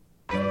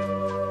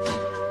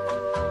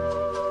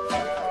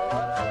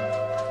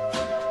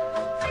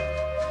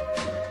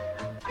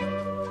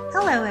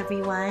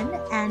everyone,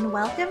 and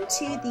welcome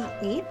to the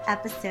 8th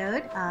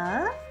episode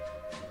of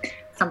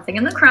Something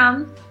in the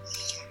Crumb.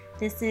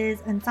 This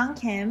is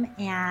Eun Kim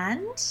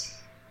and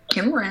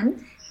Kim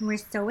Lynn. And we're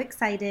so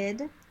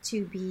excited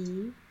to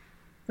be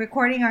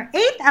recording our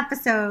 8th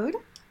episode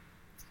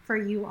for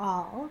you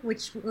all,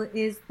 which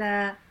is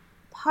the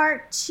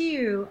part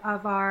 2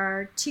 of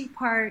our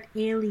 2-part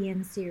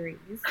Alien series.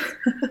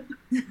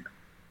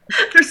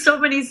 There's so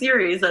many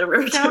series that we're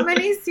doing. So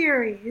many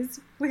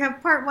series. We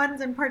have part 1s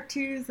and part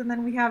 2s, and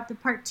then we have the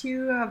part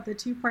 2 of the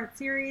 2-part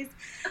series.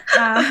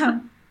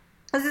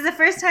 This is the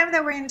first time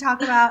that we're going to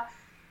talk about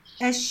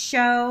a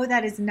show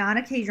that is not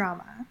a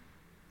K-drama.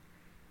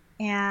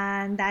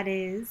 And that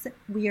is,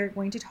 we are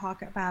going to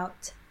talk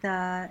about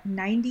the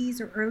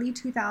 90s or early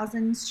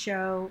 2000s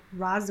show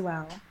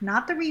Roswell.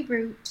 Not the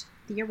reboot,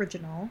 the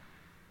original.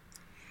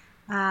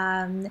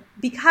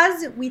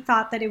 Because we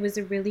thought that it was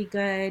a really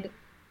good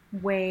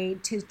way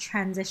to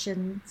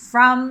transition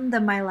from the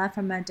My Life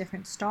from a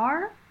Different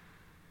Star.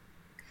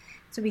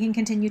 So we can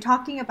continue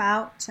talking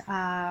about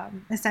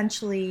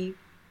essentially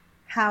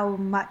how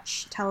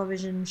much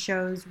television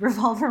shows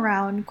revolve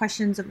around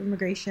questions of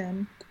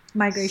immigration,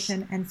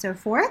 migration, and so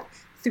forth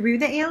through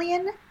the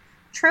alien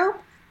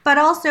trope, but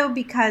also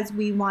because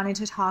we wanted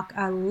to talk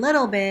a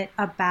little bit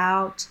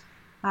about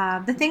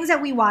the things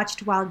that we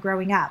watched while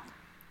growing up,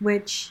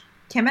 which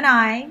Kim and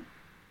I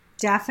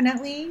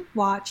definitely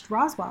watched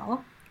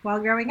Roswell while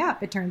growing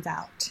up, it turns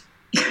out.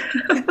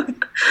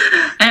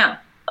 Yeah.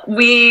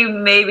 We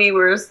maybe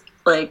were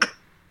like,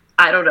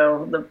 I don't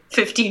know, the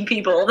 15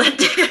 people that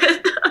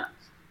did.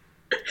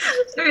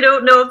 We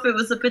don't know if it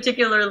was a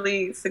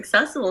particularly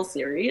successful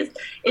series.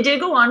 It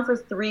did go on for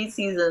 3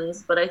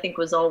 seasons, but I think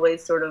was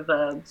always sort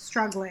of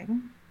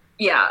struggling.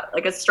 Yeah,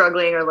 like a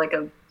struggling or like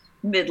a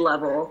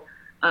mid-level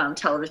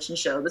television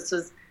show.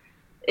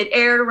 It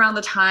aired around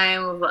the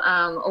time of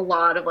a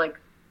lot of like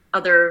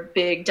other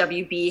big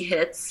WB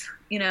hits,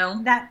 you know?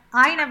 That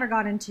I never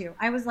got into.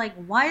 I was like,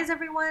 why is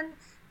everyone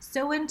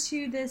so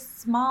into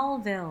this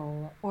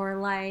Smallville? Or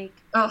like...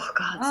 Oh,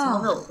 God,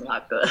 Smallville's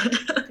not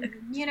good.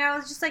 You know,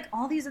 it's just like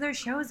all these other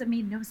shows that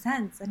made no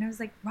sense. And I was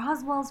like,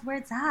 Roswell's where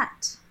it's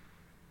at.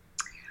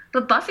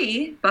 But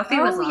Buffy was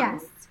on. Oh,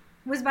 yes.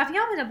 Was Buffy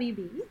on the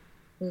WB?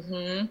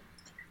 Mm-hmm.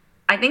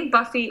 I think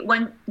Buffy,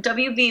 when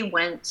WB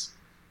went,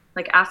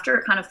 like after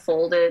it kind of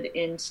folded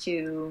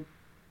into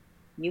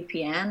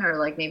UPN, or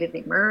like maybe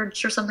they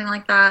merged or something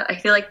like that. I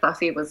feel like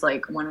Buffy was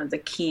like one of the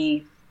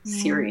key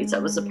series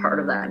that was a part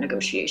of that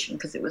negotiation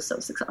because it was so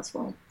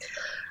successful.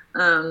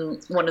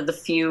 One of the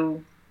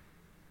few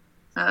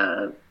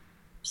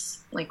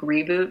like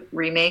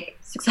remake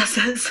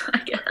successes, I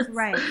guess.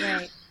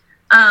 Right.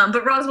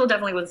 But Roswell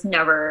definitely was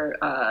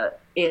never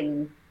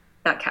in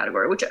that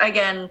category, which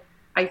again,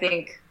 I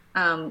think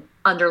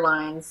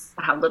underlines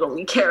how little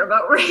we care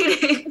about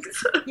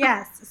ratings.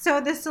 Yes.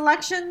 So the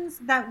selections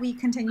that we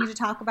continue to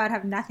talk about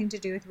have nothing to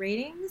do with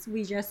ratings.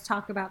 We just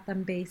talk about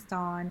them based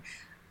on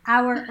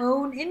our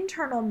own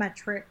internal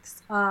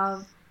metrics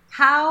of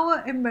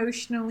how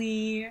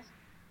emotionally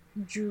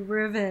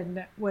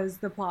driven was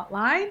the plot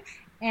line.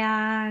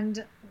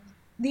 And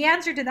the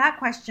answer to that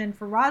question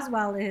for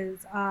Roswell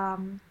is,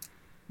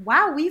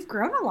 wow, we've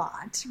grown a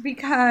lot,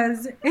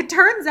 because it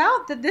turns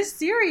out that this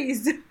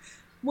series...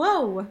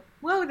 Whoa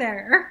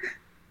there.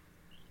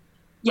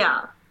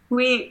 Yeah,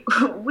 we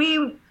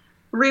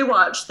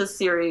rewatched the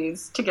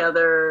series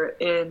together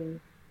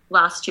in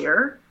last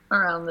year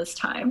around this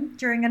time.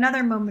 During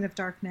another moment of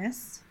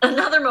darkness.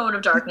 Another moment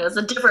of darkness,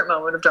 a different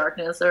moment of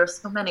darkness. There are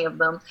so many of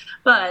them.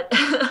 But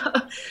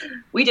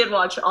we did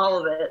watch all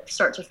of it,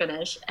 start to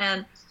finish.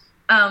 And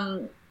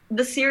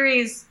the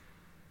series,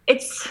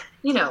 it's,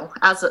 you know,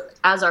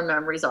 as our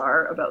memories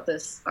are about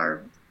this,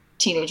 our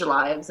teenage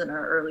lives and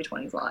our early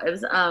 20s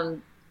lives,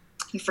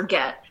 you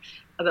forget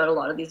about a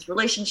lot of these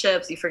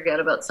relationships. You forget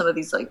about some of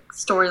these like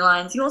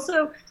storylines.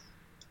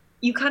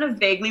 You kind of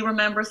vaguely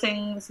remember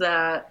things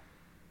that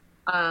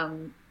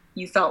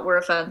you felt were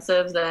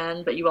offensive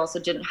then, but you also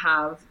didn't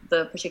have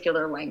the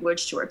particular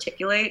language to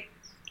articulate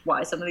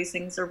why some of these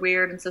things are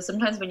weird. And so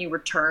sometimes when you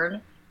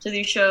return to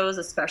these shows,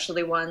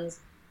 especially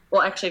ones,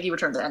 well, actually, if you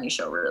return to any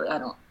show, really, I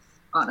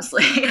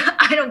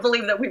don't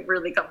believe that we've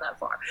really come that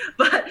far.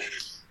 But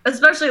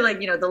especially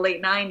like, you know, the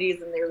late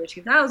 90s and the early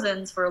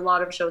 2000s, for a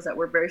lot of shows that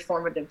were very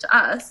formative to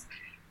us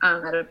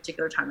at a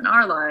particular time in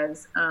our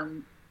lives,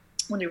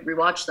 when you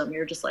rewatch them,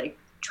 you're just like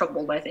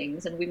troubled by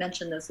things. And we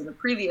mentioned this in the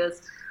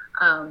previous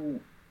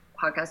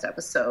podcast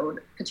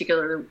episode,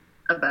 particularly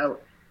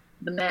about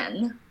the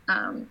men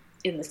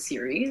in the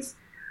series.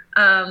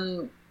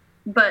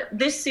 But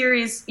this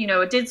series, you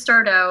know, it did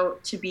start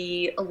out to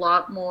be a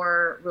lot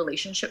more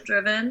relationship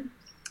driven.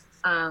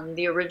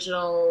 The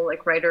original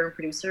like writer and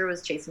producer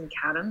was Jason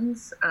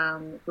Katims,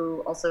 who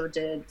also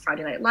did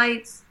Friday Night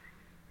Lights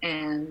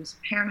and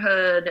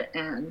Parenthood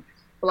and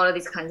a lot of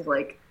these kinds of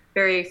like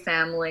very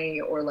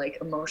family or like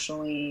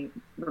emotionally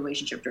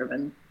relationship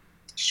driven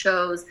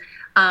shows.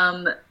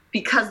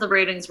 Because the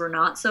ratings were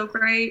not so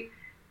great,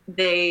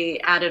 they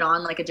added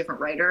on like a different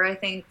writer, I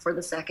think, for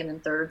the second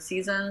and third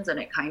seasons, and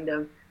it kind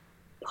of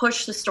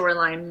push the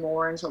storyline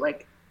more into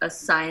like a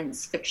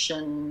science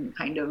fiction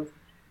kind of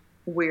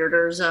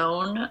weirder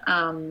zone,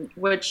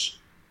 which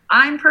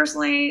I'm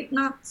personally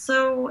not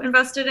so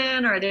invested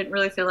in, or I didn't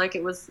really feel like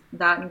it was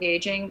that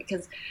engaging,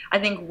 because I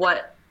think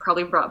what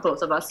probably brought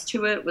both of us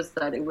to it was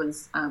that it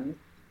was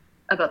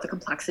about the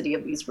complexity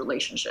of these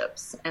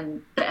relationships,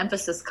 and the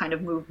emphasis kind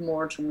of moved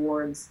more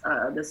towards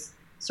this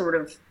sort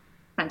of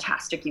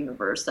fantastic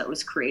universe that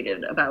was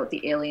created about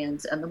the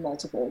aliens and the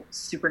multiple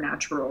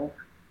supernatural,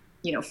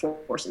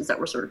 forces that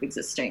were sort of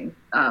existing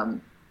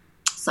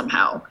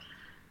somehow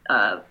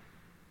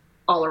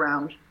all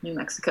around New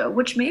Mexico,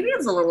 which maybe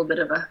is a little bit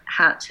of a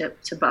hat tip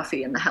to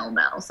Buffy and the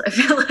Hellmouths. I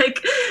feel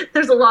like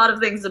there's a lot of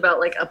things about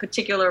like a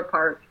particular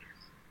park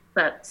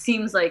that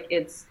seems like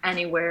it's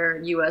anywhere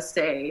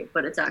USA,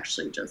 but it's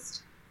actually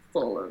just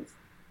full of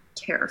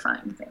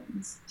terrifying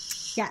things.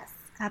 Yes,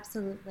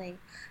 absolutely.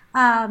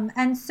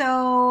 And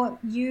so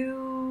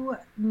you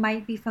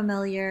might be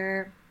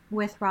familiar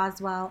with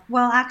Roswell.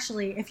 Well,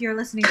 actually, if you're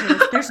listening to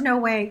this, there's no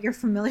way you're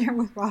familiar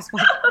with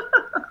Roswell.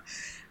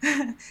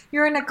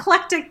 You're an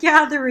eclectic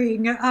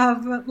gathering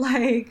of,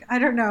 like, I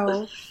don't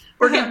know.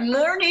 We're getting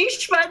more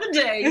niche by the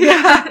day.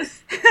 Yeah.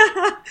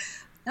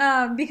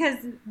 Because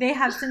they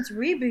have since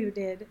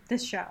rebooted the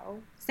show,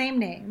 same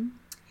name,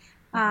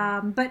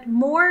 but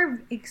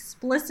more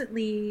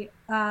explicitly,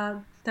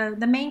 the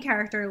main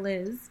character,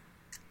 Liz,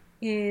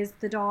 is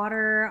the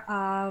daughter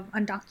of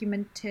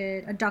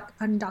undocumented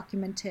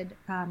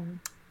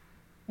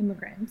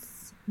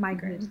migrants.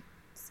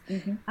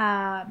 Mm-hmm.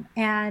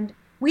 And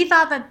we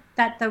thought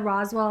that the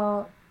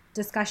Roswell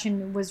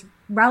discussion was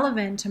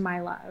relevant to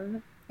My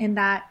Love, in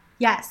that,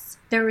 yes,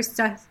 there's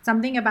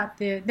something about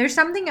the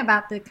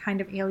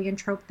kind of alien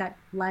trope that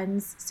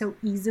lends so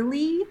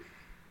easily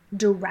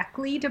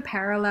directly to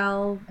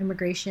parallel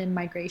immigration,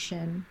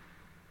 migration,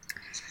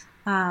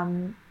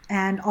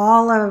 and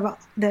all of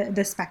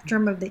the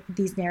spectrum of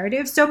these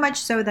narratives, so much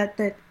so that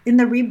in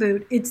the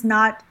reboot, it's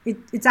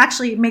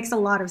actually, it makes a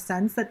lot of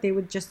sense that they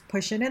would just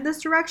push it in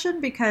this direction,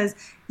 because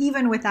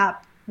even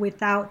without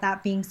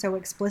that being so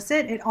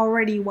explicit, it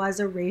already was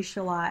a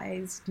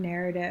racialized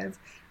narrative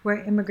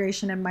where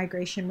immigration and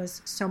migration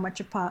was so much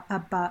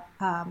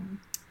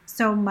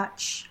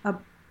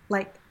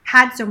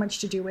had so much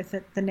to do with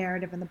the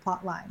narrative and the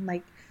plot line,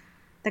 like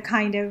the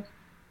kind of,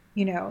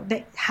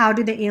 how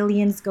do the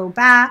aliens go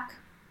back?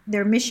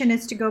 Their mission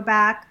is to go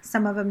back.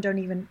 Some of them don't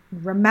even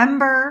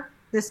remember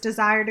this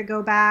desire to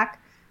go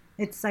back.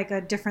 It's like a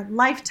different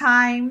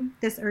lifetime,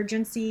 this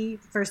urgency,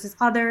 versus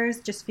others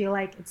just feel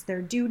like it's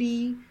their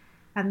duty.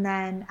 And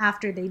then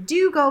after they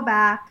do go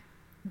back,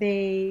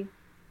 they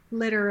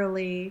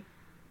literally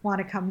want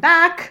to come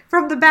back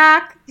from the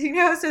back,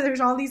 so there's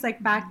all these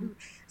like back.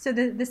 So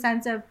the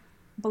sense of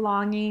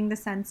belonging, the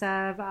sense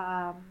of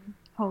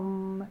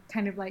home,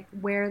 kind of like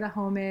where the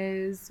home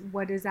is,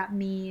 what does that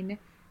mean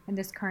in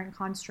this current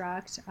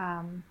construct?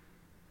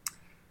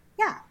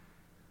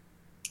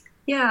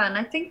 Yeah, and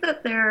I think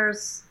that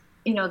there's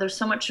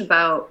so much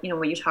about,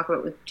 what you talk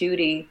about with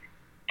duty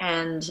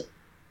and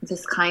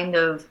this kind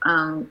of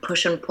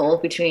push and pull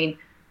between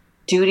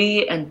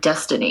duty and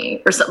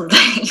destiny or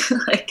something,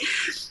 like,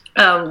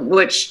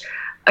 which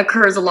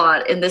occurs a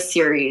lot in this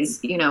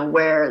series,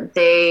 where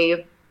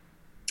they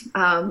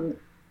don't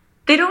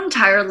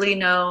entirely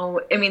know.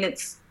 I mean,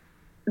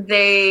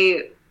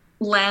 they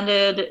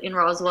landed in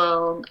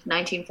Roswell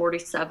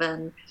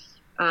 1947,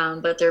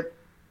 but they're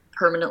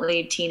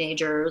permanently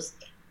teenagers,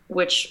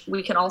 which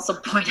we can also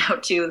point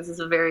out too. This is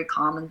a very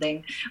common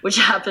thing, which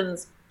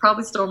happens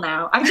probably still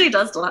now. Actually, it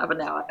does still happen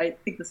now. I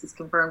think this is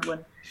confirmed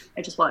when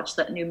I just watched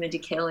that new Mindy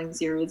Kaling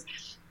series.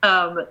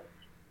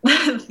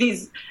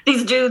 These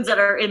dudes that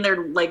are in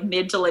their like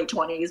mid to late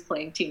 20s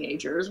playing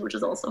teenagers, which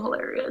is also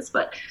hilarious.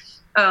 But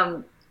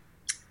I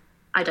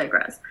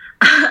digress.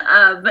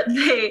 But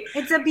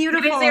it's a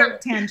beautiful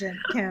tangent,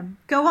 Kim.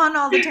 Go on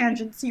all the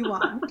tangents you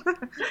want.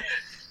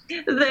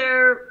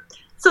 They're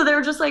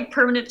just like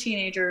permanent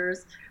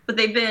teenagers, but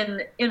they've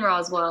been in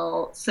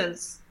Roswell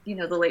since,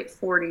 the late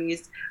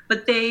 40s,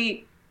 but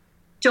they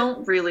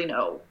don't really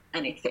know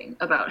anything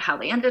about how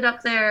they ended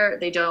up there.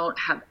 They don't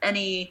have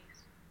any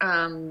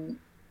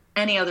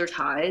other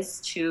ties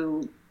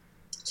to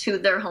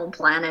their home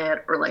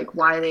planet, or like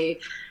why they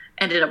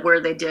ended up where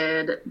they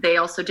did. They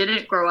also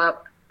didn't grow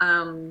up.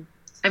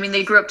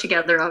 They grew up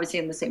together, obviously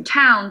in the same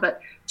town, but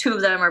two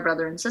of them are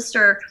brother and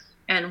sister,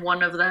 and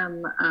one of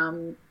them,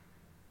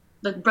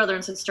 the brother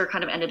and sister,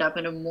 kind of ended up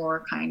in a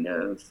more kind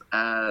of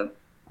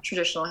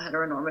traditional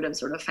heteronormative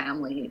sort of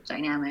family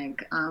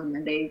dynamic,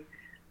 and they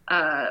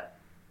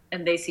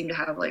seem to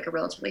have like a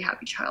relatively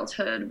happy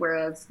childhood,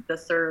 whereas the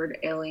third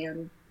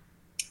alien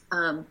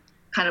kind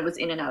of was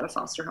in and out of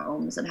foster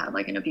homes and had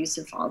like an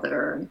abusive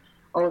father and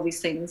all of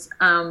these things.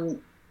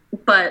 And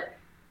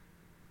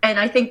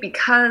I think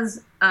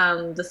because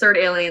the third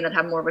alien that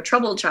had more of a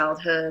troubled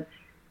childhood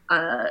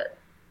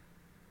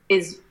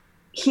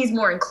he's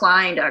more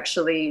inclined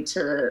actually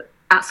to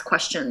ask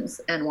questions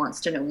and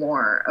wants to know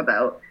more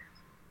about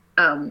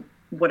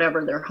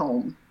whatever their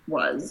home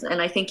was.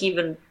 And I think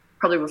even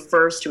probably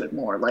refers to it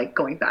more like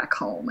going back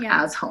home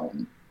as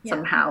home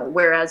somehow.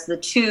 Whereas the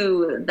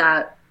two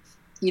that,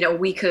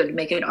 we could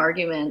make an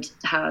argument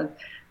have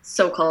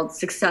so-called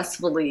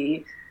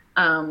successfully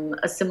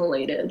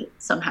assimilated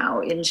somehow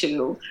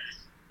into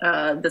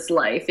this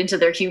life, into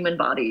their human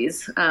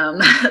bodies,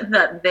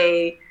 that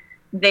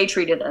they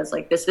treat it as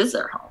like, this is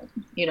their home,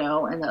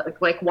 and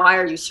that, like, why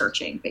are you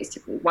searching,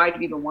 basically? Why do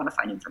you even want to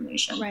find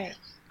information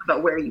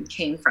about where you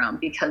came from?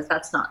 Because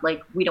that's not,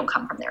 like, we don't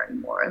come from there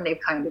anymore. And they've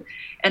kind of,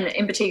 and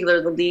in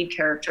particular, the lead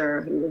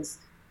character, who is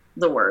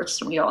the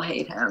worst, and we all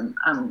hate him,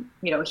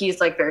 he's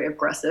like very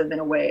aggressive in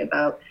a way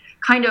about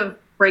kind of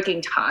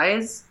breaking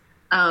ties,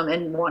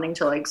 and wanting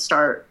to like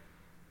start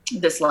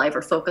this life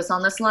or focus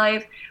on this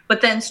life,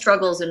 but then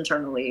struggles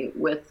internally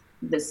with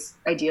this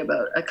idea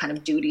about a kind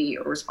of duty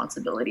or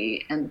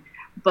responsibility, and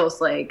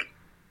both like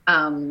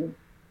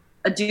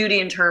a duty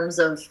in terms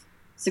of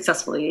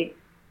successfully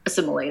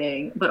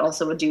assimilating, but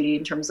also a duty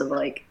in terms of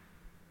like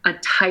a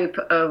type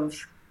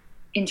of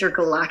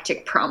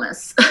intergalactic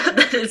promise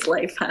that his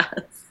life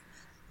has.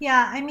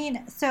 Yeah, I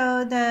mean,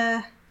 so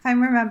if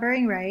I'm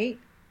remembering right,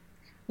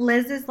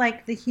 Liz is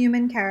like the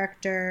human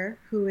character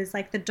who is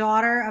like the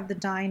daughter of the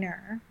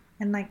diner,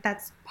 and like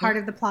that's part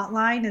of the plot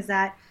line, is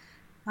that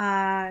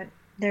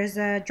there's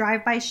a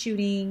drive-by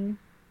shooting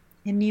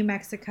in New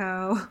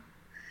Mexico,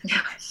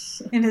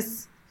 in a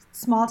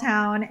small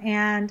town,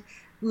 and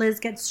Liz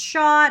gets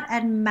shot,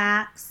 and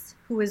Max,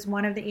 who is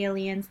one of the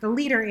aliens, the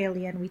leader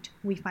alien,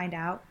 we find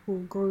out,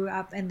 who grew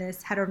up in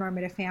this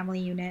heteronormative family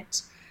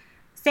unit,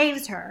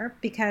 saves her,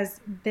 because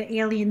the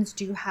aliens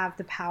do have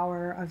the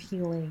power of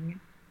healing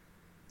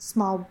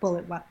small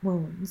bullet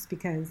wounds,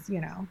 because,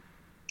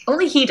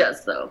 Only he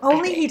does, though.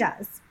 Only he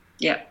does.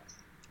 Yeah.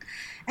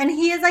 And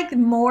he is like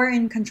more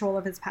in control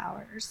of his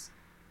powers.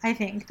 I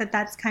think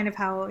that's kind of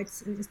how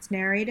it's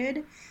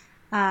narrated.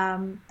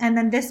 And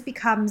then this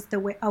becomes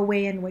a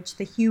way in which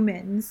the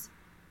humans,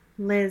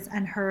 Liz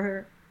and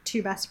her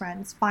two best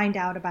friends, find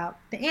out about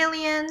the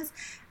aliens.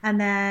 And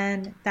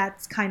then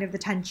that's kind of the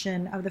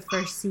tension of the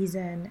first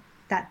season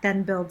that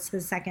then builds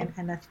the second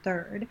and the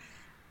third.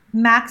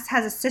 Max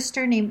has a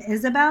sister named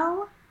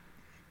Isabel,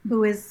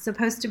 who is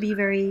supposed to be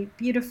very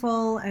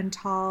beautiful and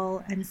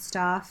tall and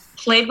stuff.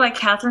 Played by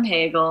Katherine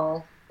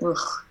Hagel. Ugh.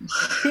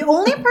 The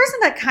only person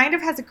that kind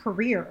of has a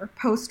career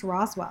post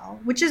Roswell,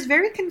 which is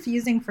very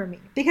confusing for me.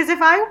 Because if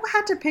I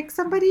had to pick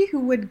somebody who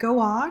would go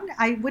on,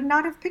 I would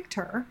not have picked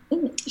her.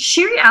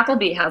 Shiri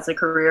Appleby has a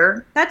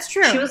career. That's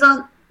true. She was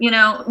on,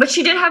 but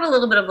she did have a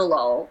little bit of a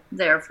lull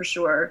there for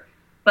sure.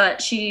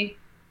 But she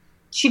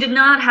did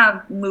not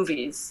have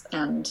movies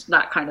and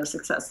that kind of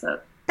success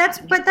that's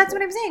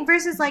what I'm saying.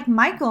 Versus like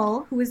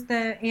Michael, who is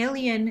the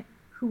alien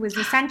who was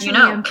essentially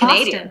an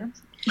imposter. Canadian.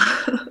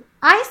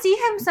 I see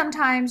him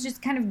sometimes just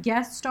kind of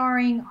guest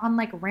starring on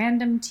like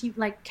random TV,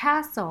 like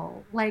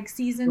Castle, like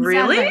season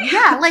 7.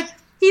 Yeah, like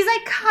he's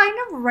like kind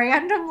of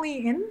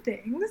randomly in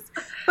things.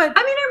 But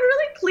I mean, I'm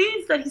really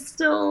pleased that he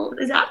still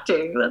is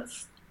acting.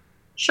 That's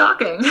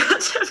shocking. But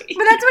that's what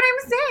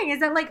I'm saying, is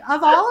that like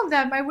of all of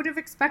them, I would have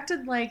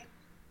expected like,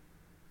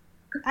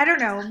 I don't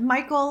know,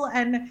 Michael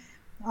and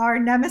our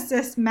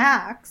nemesis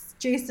Max,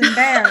 Jason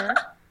Bear,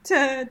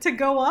 to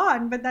go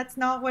on, but that's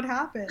not what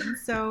happened.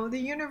 So the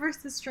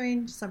universe is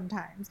strange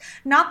sometimes.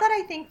 Not that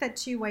I think that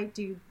two white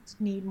dudes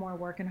need more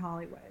work in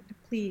Hollywood.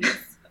 Please,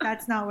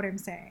 that's not what I'm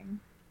saying.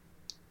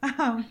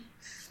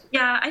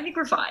 Yeah, I think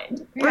we're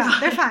fine.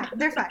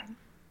 They're fine.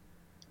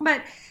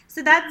 But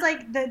so that's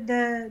like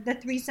the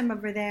threesome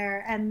over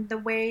there, and the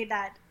way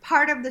that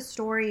part of the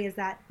story is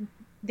that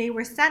they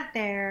were sent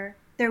there.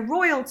 They're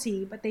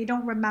royalty, but they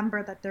don't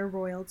remember that they're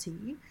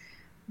royalty.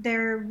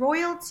 They're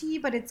royalty,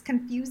 but it's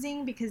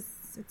confusing because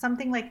it's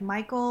something like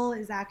Michael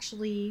is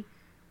actually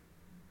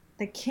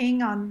the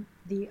king on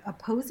the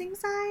opposing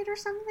side or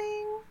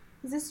something.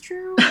 Is this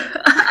true?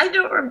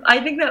 I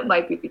think that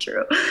might be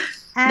true.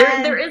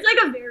 There is like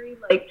a very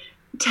like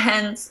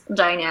tense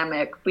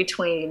dynamic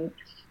between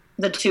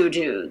the two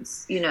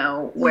dudes,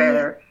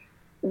 where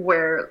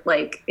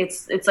like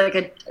it's like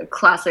a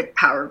classic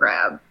power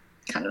grab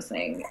kind of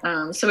thing.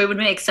 So it would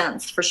make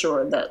sense for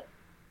sure that,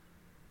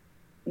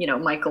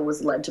 Michael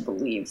was led to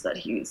believe that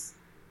he's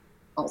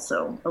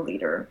also a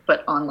leader,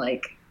 but on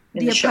like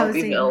in the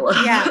Shelbyville.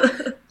 Yeah.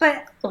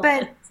 But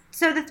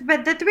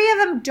the three of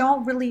them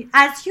don't really,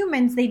 as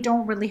humans, they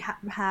don't really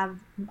have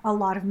a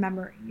lot of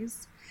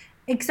memories,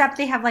 except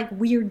they have like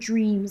weird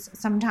dreams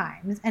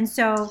sometimes. And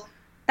so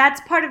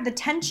that's part of the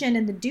tension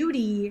and the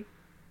duty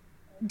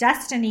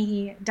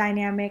destiny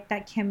dynamic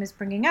that Kim is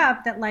bringing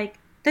up, that like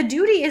the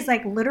duty is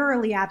like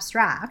literally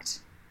abstract,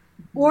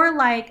 or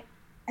like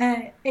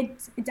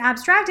it's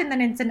abstract, and then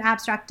it's an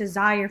abstract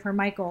desire for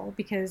Michael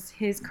because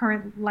his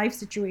current life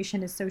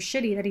situation is so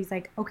shitty that he's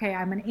like, okay,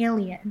 I'm an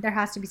alien. There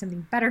has to be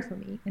something better for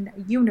me in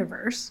the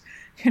universe,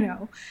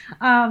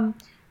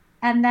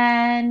 and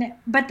then,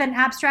 but then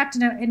abstract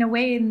in a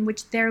way in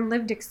which their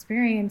lived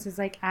experience is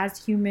like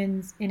as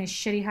humans in a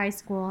shitty high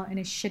school, in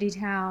a shitty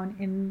town,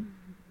 in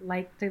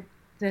like the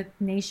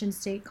nation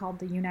state called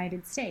the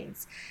United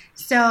States.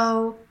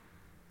 So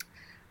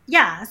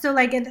Yeah, so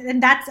like,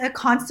 and that's a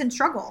constant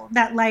struggle,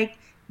 that like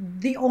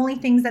the only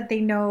things that they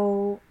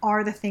know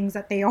are the things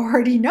that they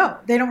already know.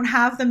 They don't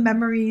have the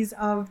memories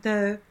of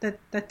the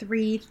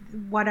three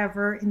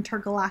whatever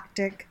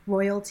intergalactic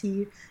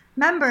royalty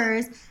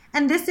members.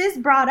 And this is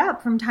brought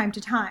up from time to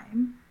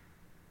time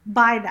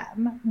by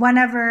them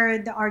whenever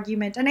the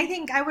argument, and I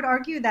think I would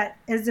argue that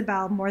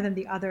Isabel, more than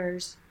the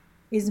others,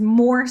 is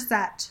more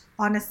set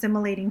on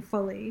assimilating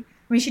fully.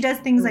 I mean, she does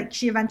things like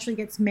she eventually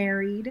gets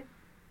married,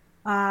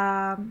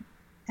 and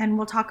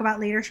we'll talk about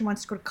later, she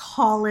wants to go to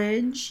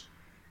college.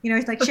 You know,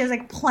 it's like she has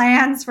like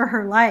plans for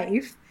her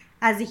life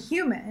as a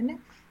human.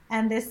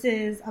 And this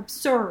is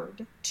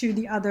absurd to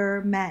the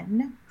other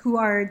men, who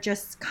are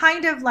just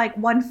kind of like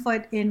 1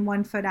 foot in,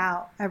 1 foot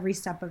out every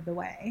step of the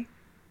way.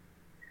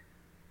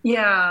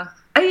 Yeah.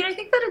 I mean, I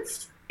think that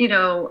it's,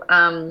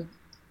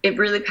 it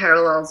really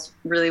parallels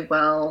really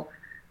well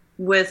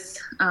with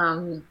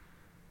the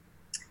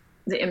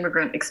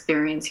immigrant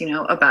experience,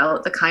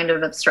 about the kind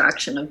of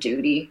abstraction of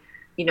duty,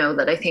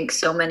 that I think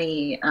so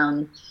many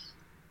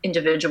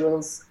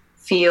individuals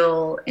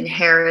feel,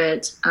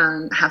 inherit,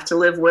 have to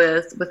live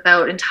with,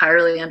 without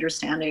entirely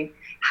understanding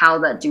how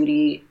that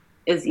duty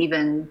is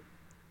even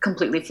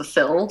completely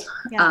fulfilled,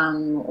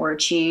 or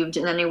achieved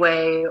in any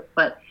way.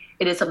 But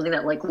it is something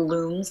that like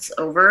looms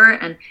over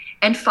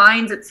and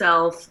finds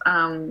itself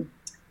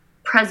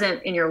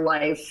present in your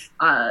life,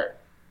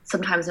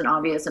 sometimes in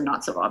obvious and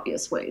not so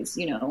obvious ways,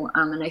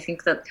 and I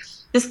think that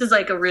this is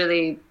like a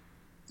really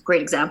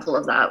great example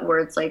of that, where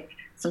it's like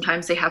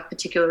sometimes they have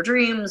particular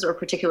dreams or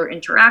particular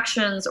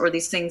interactions or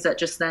these things that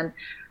just then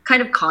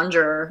kind of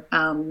conjure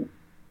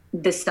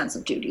this sense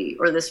of duty,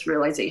 or this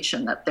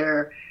realization that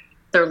their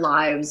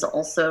lives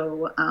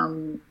also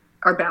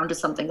are bound to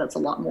something that's a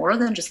lot more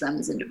than just them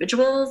as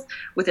individuals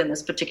within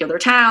this particular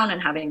town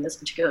and having this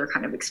particular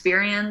kind of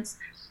experience.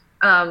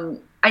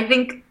 I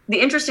think the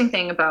interesting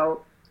thing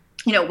about,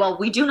 while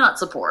we do not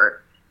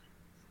support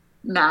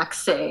Max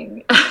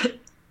saying,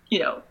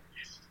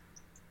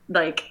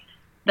 like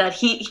that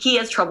he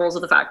has troubles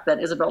with the fact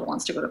that Isabel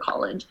wants to go to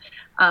college.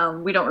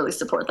 We don't really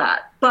support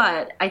that.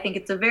 But I think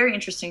it's a very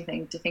interesting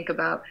thing to think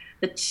about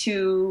the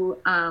two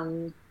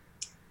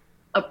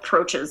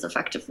approaches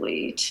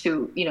effectively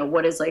to,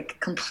 what is like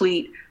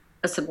complete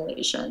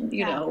assimilation,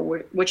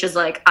 which is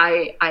like,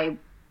 I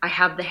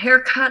have the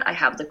haircut, I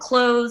have the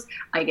clothes,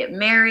 I get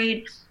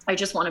married, I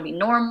just want to be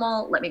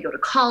normal, let me go to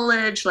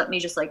college, let me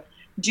just like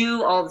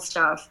do all the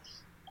stuff.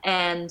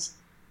 And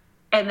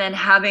then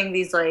having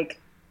these like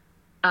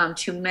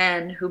two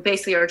men who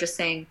basically are just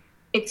saying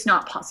it's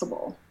not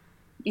possible,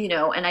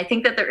 and I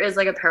think that there is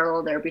like a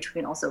parallel there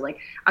between also like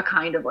a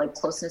kind of like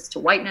closeness to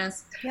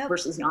whiteness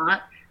versus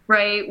not,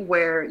 right?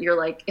 Where you're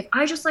like, if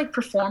I just like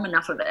perform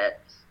enough of it,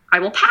 I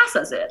will pass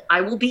as it,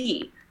 I will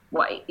be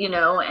white, and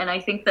I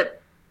think that,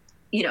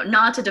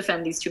 not to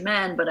defend these two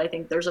men, but I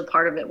think there's a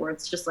part of it where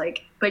it's just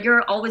like, but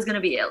you're always going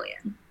to be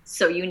alien.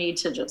 So you need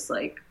to just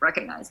like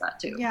recognize that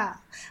too. Yeah.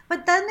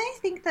 But then I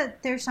think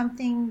that there's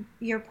something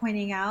you're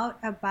pointing out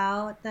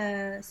about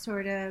the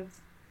sort of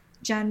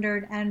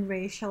gendered and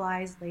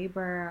racialized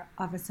labor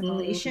of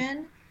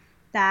assimilation,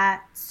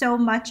 that so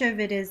much of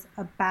it is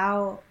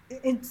about,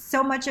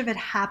 so much of it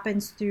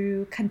happens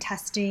through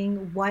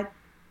contesting what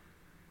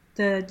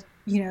the,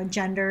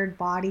 gendered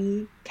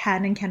body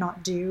can and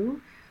cannot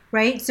do.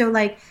 Right. So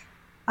like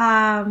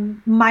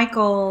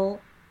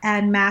Michael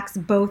and Max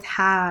both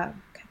have,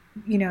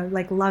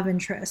 like love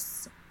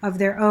interests of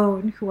their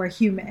own who are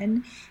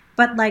human,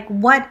 but like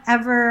what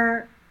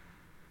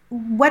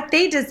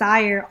they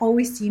desire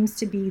always seems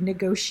to be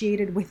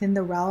negotiated within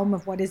the realm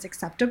of what is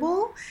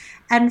acceptable.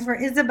 And for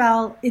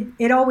Isabel,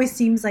 it always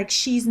seems like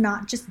she's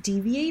not just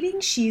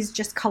deviating, she's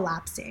just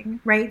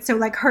collapsing, right? So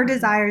like her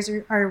desires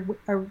are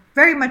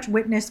very much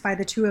witnessed by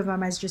the two of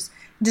them as just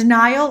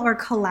denial or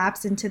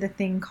collapse into the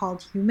thing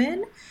called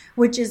human,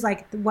 which is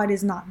like what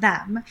is not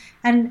them.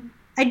 And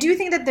I do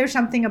think that there's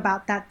something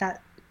about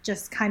that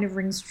just kind of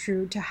rings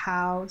true to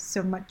how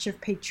so much of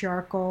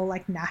patriarchal,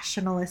 like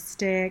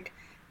nationalistic,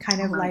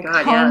 kind of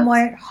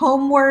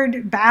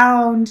homeward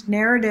bound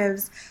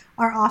narratives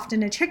are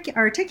often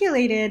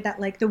articulated, that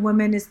like the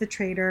woman is the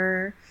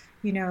traitor,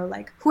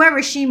 like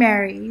whoever she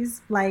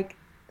marries, like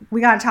we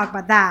got to talk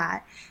about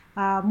that.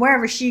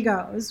 Wherever she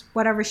goes,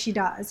 whatever she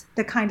does,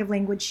 the kind of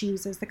language she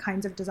uses, the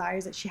kinds of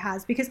desires that she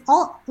has, because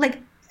all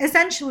like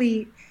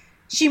essentially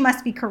she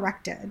must be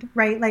corrected,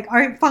 right? Like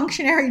our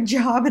functionary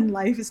job in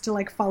life is to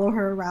like follow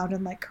her around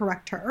and like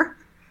correct her.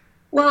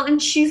 Well,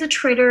 and she's a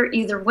traitor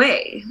either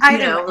way,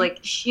 like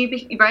she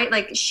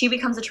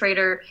becomes a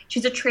traitor.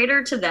 She's a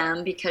traitor to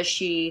them because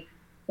she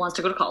wants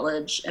to go to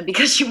college and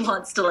because she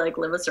wants to like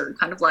live a certain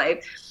kind of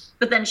life.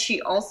 But then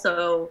she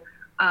also,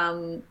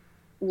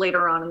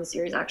 later on in the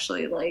series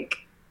actually like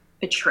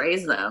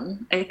betrays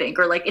them, I think,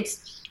 or like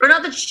or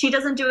not that she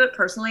doesn't do it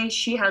personally.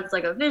 She has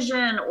like a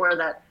vision, or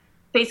that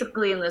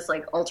basically in this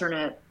like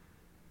alternate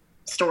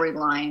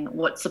storyline,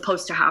 what's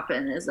supposed to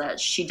happen is that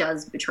she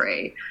does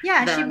betray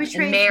them, she betrays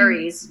and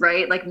marries,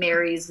 right? Like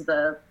marries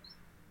the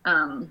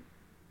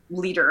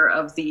leader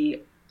of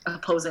the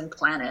opposing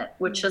planet,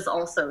 which is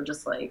also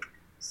just like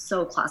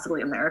so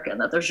classically American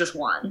that there's just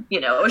one,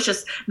 you know, it's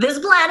just this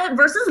planet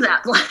versus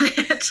that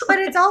planet. But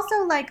it's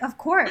also like, of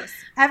course,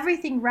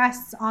 everything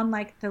rests on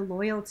like the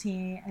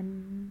loyalty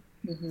and,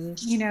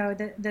 you know,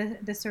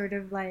 the sort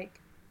of like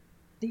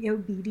the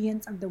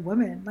obedience of the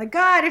woman. Like,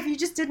 God, if you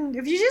just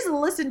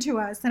listened to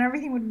us, then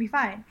everything would be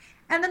fine.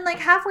 And then like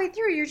halfway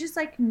through, you're just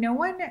like,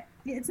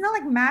 it's not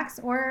like Max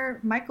or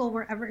Michael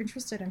were ever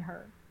interested in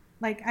her.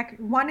 Like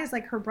one is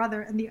like her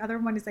brother and the other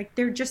one is like,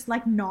 they're just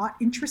like not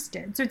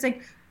interested. So it's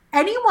like,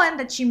 anyone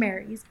that she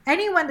marries,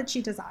 anyone that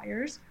she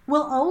desires,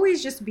 will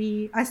always just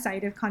be a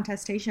site of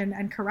contestation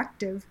and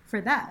corrective for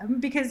them.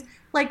 Because,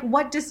 like,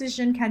 what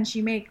decision can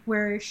she make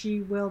where she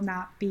will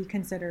not be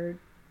considered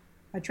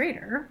a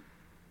traitor?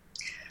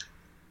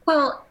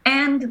 Well,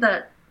 and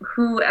that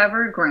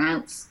whoever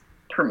grants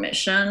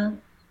permission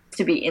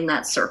to be in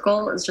that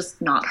circle is just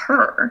not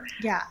her.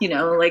 Yeah. You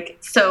know, like,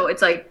 so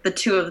it's like the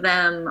two of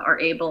them are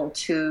able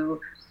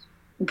to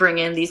bring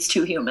in these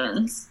two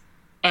humans.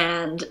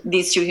 And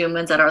these two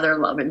humans that are their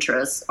love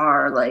interests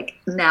are like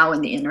now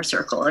in the inner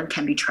circle and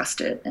can be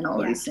trusted and all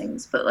of these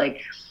things.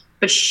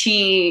 But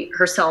she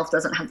herself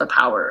doesn't have the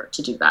power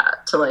to do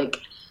that. To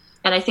like,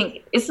 and I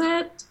think, isn't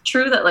it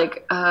true that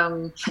like,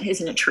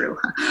 isn't it true?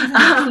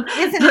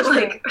 Isn't it true?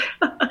 Like,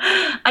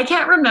 I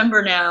can't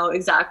remember now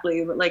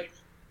exactly, but like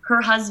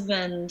her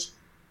husband,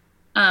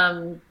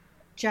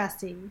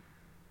 Jesse.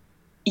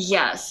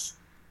 Yes.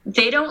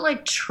 They don't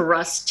like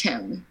trust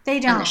him. They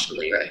don't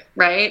initially,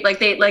 right? Like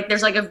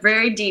there's like a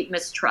very deep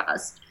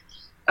mistrust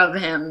of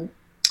him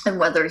and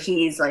whether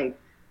he's like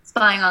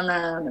spying on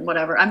them and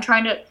whatever. I'm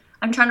trying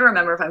to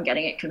remember if I'm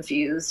getting it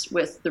confused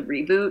with the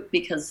reboot,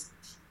 because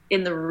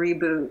in the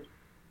reboot,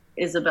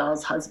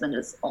 Isabel's husband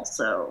is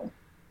also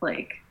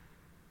like,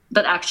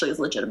 that actually is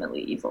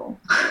legitimately evil.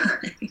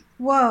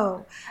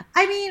 Whoa.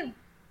 I mean,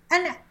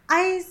 and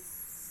I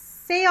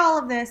say all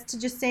of this to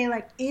just say,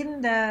 like,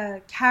 in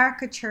the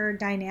caricature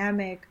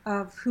dynamic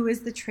of who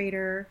is the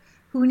traitor,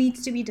 who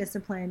needs to be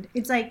disciplined,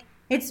 it's like,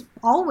 it's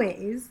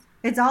always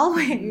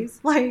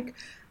like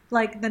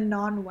the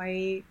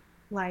non-white,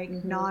 like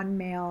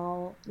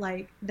non-male,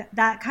 like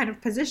that kind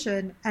of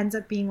position ends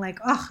up being like,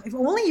 oh, if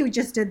only you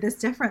just did this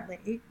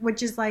differently,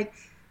 which is like,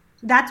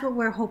 that's what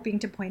we're hoping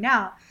to point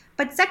out.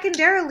 But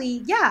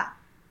secondarily, yeah,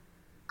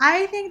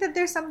 I think that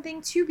there's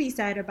something to be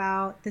said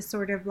about this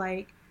sort of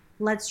like,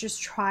 let's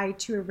just try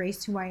to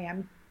erase who I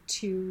am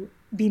to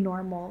be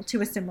normal,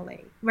 to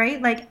assimilate, right?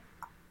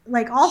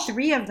 Like all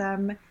three of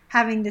them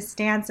having this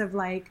stance of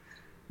like,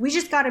 we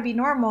just got to be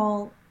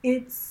normal.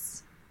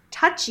 It's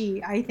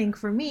touchy, I think,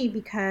 for me,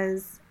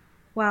 because,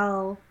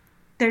 well,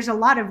 there's a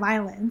lot of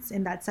violence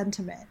in that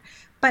sentiment.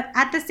 But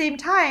at the same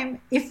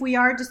time, if we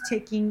are just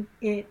taking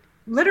it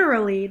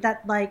literally,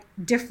 that like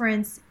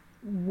difference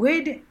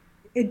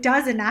it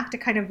does enact a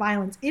kind of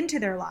violence into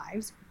their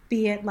lives,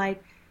 be it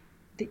like,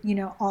 you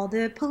know, all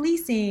the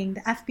policing,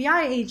 the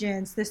FBI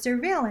agents, the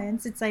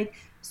surveillance. It's like,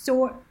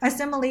 so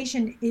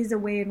assimilation is a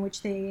way in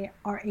which they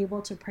are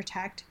able to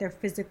protect their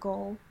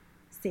physical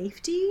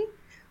safety,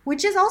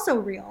 which is also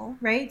real,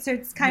 right? So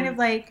it's kind of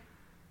like,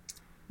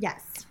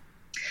 yes.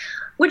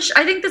 Which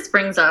I think this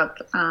brings up,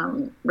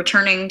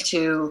 returning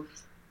to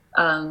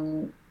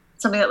something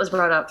that was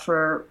brought up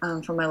for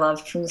My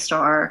Love from the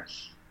Star,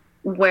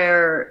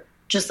 where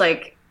just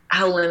like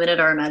how limited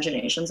our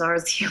imaginations are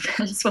as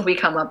humans when we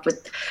come up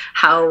with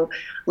how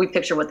we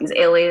picture what these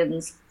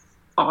aliens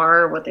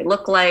are, what they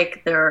look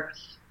like. They're,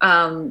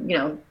 you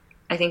know,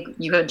 I think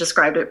you had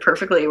described it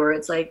perfectly, where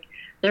it's like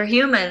they're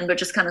human, but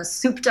just kind of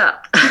souped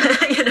up,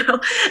 you know?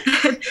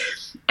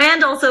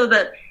 And also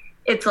that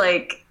it's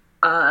like,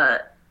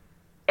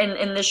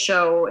 in this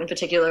show in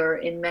particular,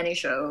 in many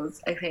shows,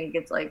 I think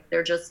it's like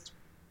they're just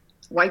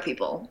white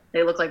people.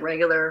 They look like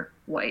regular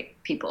white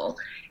people.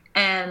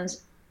 And,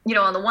 you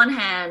know, on the one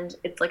hand,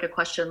 it's like a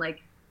question,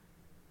 like,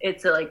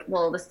 it's like,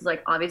 well, this is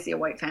like obviously a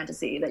white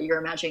fantasy that you're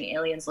imagining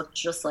aliens look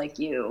just like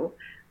you,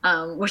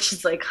 which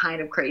is like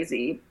kind of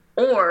crazy.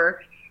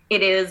 Or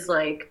it is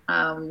like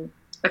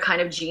a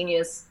kind of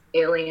genius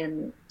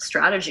alien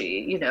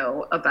strategy, you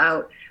know,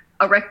 about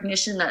a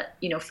recognition that,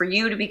 you know, for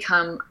you to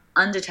become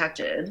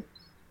undetected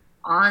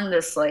on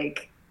this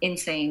like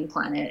insane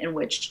planet in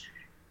which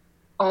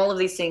all of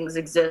these things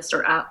exist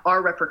or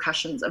are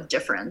repercussions of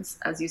difference,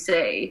 as you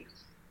say,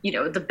 you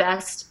know, the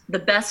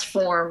best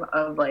form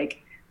of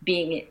like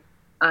being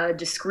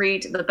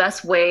discreet, the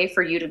best way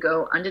for you to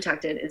go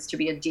undetected is to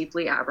be a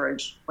deeply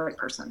average white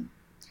person.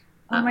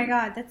 Oh my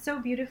God, that's so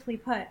beautifully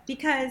put.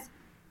 Because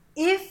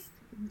if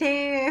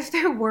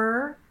there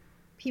were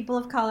people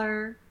of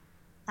color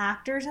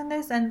actors in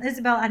this, and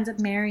Isabel ends up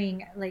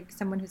marrying like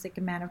someone who's like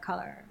a man of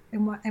color,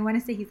 and I want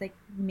to say he's like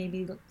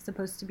maybe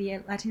supposed to be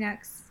a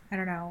Latinx. I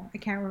don't know. I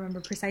can't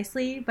remember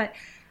precisely, but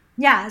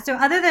yeah. So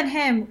other than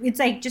him, it's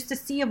like just a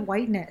sea of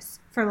whiteness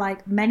for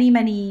like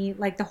many,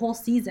 like the whole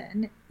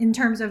season in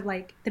terms of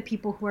like the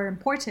people who are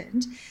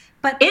important.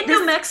 But in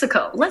New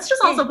Mexico, let's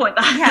just also point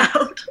that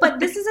out. But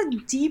this is a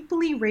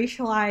deeply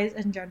racialized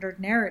and gendered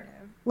narrative.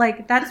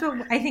 Like that's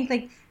what I think.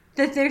 Like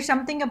that there's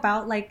something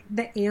about like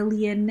the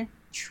alien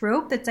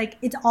trope that's like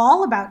it's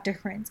all about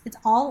difference. It's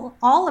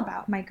all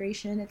about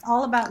migration. It's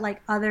all about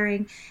like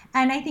othering.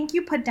 And I think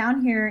you put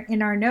down here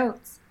in our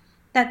notes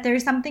that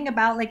there's something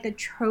about like the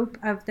trope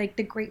of like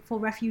the grateful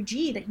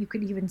refugee that you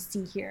could even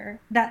see here.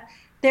 That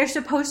they're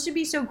supposed to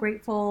be so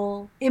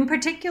grateful, in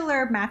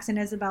particular Max and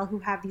Isabel, who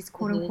have these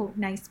quote unquote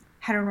nice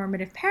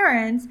heteronormative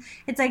parents.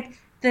 It's like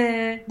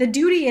the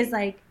duty is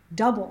like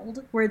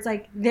doubled, where it's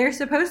like they're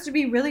supposed to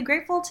be really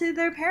grateful to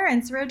their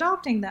parents for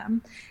adopting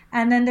them,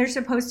 and then they're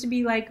supposed to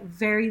be like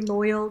very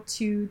loyal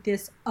to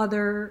this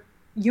other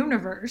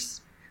universe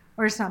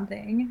or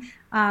something.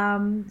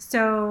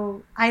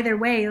 So either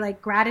way,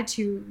 like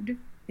gratitude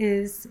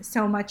is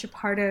so much a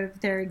part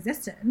of their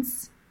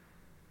existence.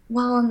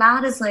 Well, and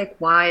that is like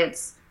why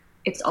it's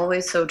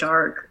always so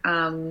dark,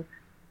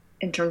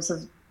 in terms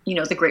of, you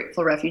know, the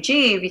grateful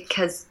refugee,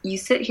 because you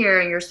sit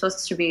here and you're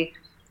supposed to be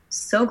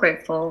so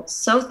grateful,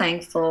 so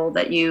thankful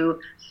that you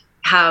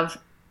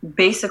have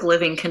basic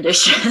living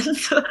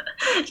conditions,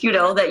 you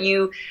know, that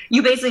you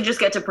basically just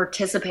get to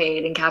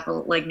participate in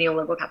capital, like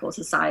neoliberal capitalist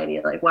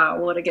society. Like, wow,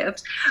 what a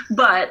gift.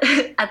 But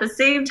at the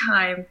same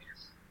time,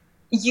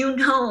 you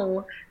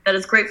know that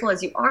as grateful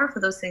as you are for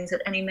those things,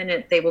 at any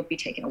minute they will be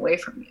taken away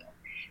from you.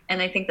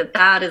 And I think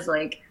that is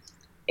like,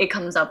 it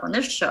comes up on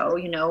this show,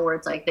 you know, where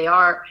it's like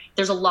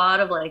there's a lot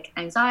of like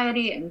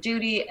anxiety and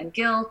duty and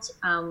guilt,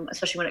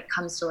 especially when it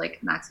comes to like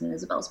Max and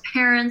Isabel's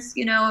parents,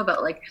 you know,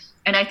 about like,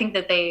 and I think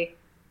that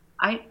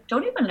I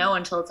don't even know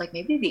until it's like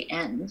maybe the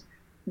end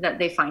that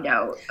they find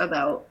out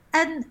about.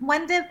 And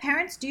when the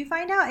parents do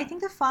find out, I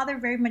think the father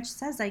very much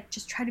says like,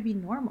 just try to be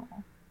normal.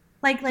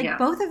 Like yeah.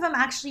 Both of them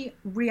actually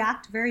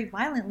react very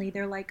violently.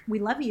 They're like, we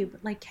love you,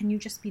 but like, can you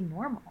just be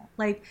normal?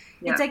 Like,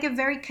 yeah. It's like a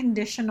very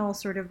conditional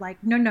sort of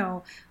like,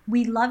 no,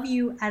 we love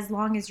you as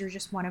long as you're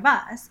just one of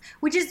us,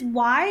 which is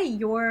why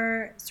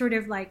your sort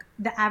of like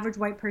the average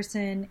white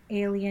person,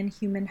 alien,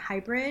 human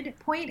hybrid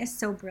point is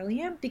so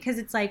brilliant, because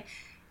it's like,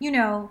 you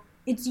know,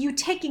 it's you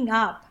taking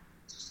up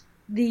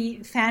the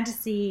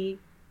fantasy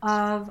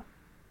of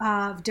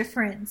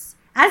difference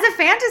as a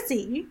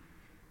fantasy.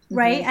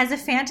 Right? As a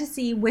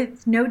fantasy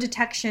with no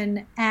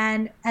detection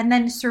and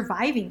then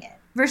surviving it,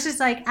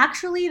 versus like,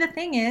 actually the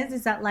thing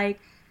is that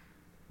like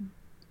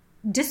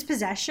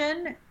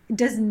dispossession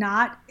does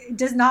not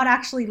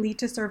actually lead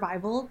to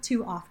survival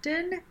too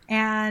often.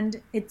 And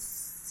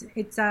it's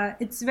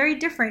very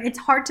different. It's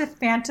hard to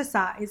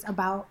fantasize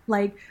about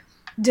like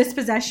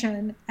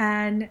dispossession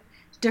and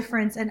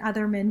difference and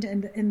otherment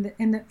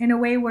in a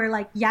way where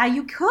like, yeah,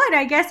 you could,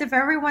 I guess, if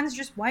everyone's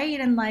just white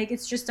and like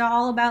it's just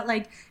all about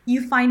like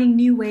you finding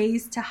new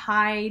ways to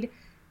hide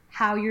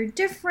how you're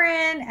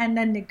different and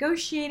then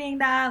negotiating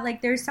that.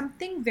 Like there's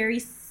something very,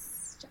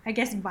 I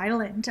guess,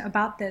 violent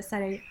about this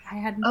that I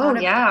hadn't thought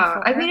of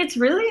before. I mean, it's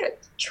really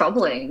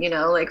troubling, you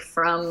know, like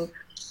from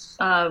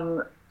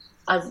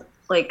as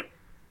like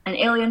an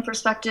alien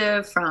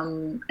perspective,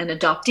 from an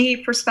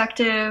adoptee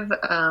perspective,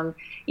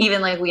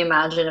 even like we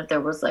imagine if there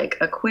was like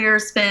a queer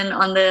spin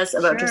on this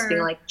about just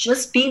being like,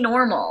 just be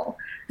normal,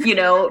 you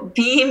know,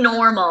 be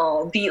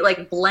normal, be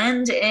like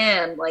blend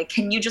in, like,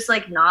 can you just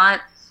like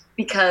not,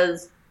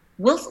 because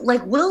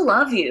we'll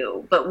love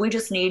you, but we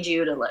just need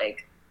you to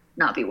like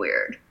not be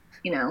weird,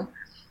 you know?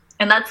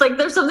 And that's like,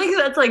 there's something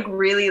that's like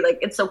really like,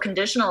 it's so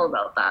conditional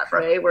about that,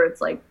 right? Where it's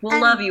like, we'll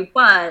love you,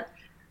 but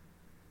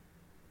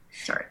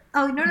sorry.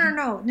 Oh,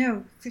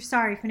 no.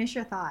 Sorry, finish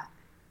your thought.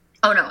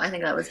 Oh, no, I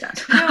think that was done.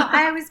 No,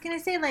 I was going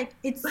to say, like,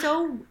 it's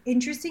so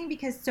interesting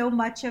because so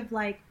much of,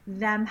 like,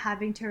 them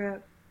having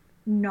to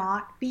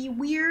not be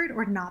weird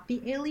or not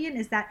be alien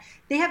is that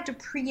they have to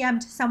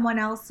preempt someone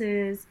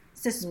else's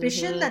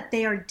suspicion that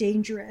they are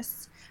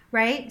dangerous,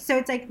 right? So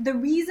it's like the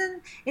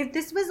reason, if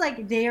this was,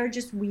 like, they are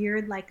just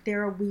weird, like,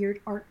 they're a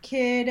weird art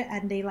kid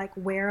and they, like,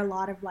 wear a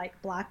lot of,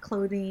 like, black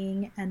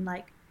clothing and,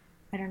 like,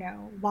 I don't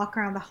know, walk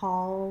around the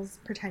halls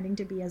pretending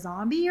to be a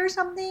zombie or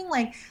something.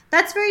 Like,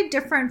 that's very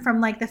different from,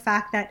 like, the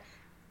fact that,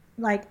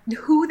 like,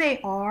 who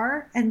they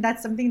are, and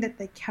that's something that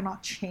they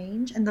cannot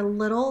change, and the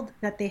little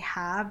that they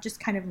have just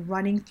kind of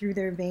running through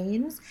their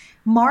veins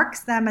marks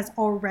them as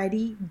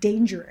already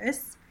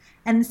dangerous.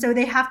 And so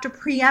they have to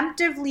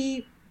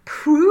preemptively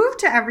prove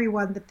to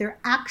everyone that they're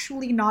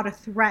actually not a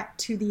threat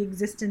to the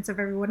existence of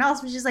everyone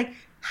else, which is like,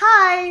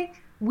 hi,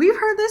 we've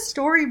heard this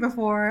story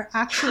before,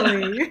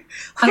 actually.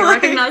 I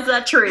recognize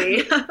that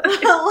tree.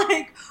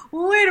 Like,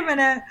 wait a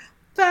minute.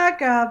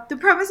 Back up. The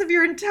premise of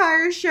your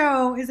entire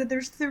show is that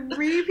there's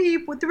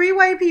three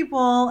white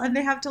people, and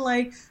they have to,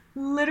 like,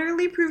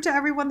 literally prove to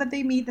everyone that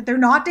they meet that they're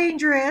not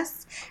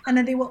dangerous, and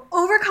then they will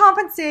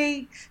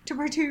overcompensate to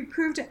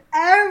prove to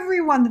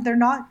everyone that they're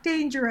not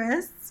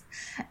dangerous.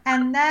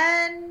 And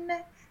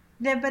then,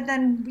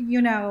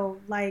 you know,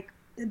 like,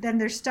 then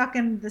they're stuck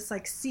in this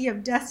like sea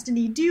of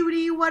destiny,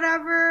 duty,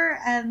 whatever,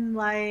 and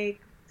like,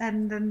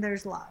 and then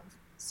there's love.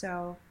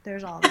 So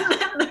there's all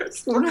that.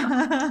 There's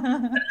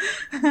love.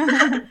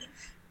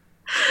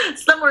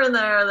 Somewhere in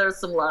there's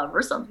some love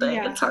or something.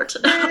 Yeah. It's hard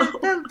to know.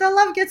 The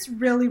love gets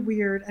really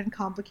weird and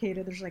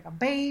complicated. There's like a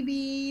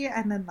baby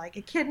and then like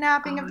a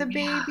kidnapping of the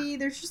Yeah. baby.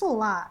 There's just a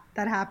lot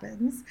that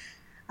happens.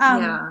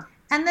 Um, Yeah.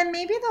 and then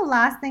maybe the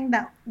last thing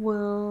that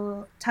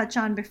we'll touch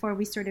on before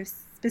we sort of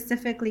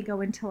specifically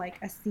go into like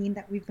a scene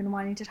that we've been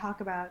wanting to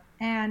talk about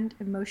and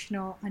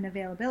emotional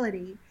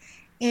unavailability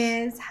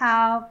is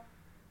how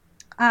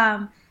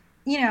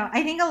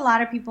I think a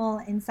lot of people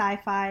in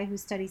sci-fi who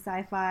study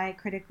sci-fi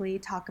critically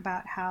talk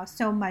about how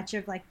so much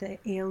of like the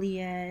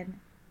alien,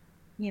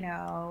 you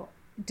know,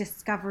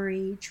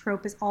 discovery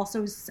trope is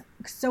also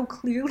so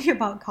clearly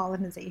about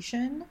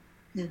colonization.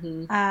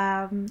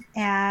 Mm-hmm.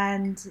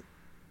 And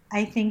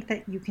I think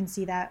that you can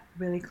see that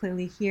really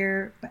clearly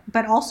here,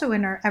 but also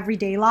in our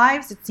everyday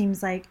lives, it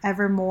seems like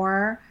ever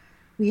more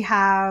we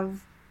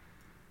have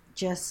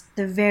just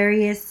the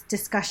various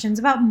discussions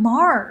about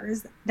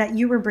Mars that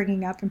you were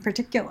bringing up in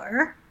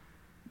particular.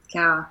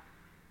 Yeah.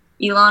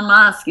 Elon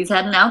Musk, he's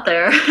heading out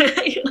there.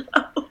 You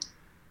know?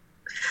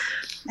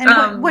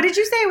 And what did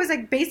you say? It was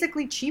like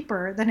basically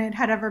cheaper than it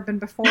had ever been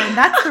before, and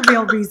that's the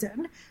real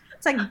reason.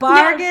 It's like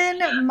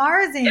bargain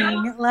Marsing.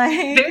 Yeah.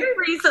 Like very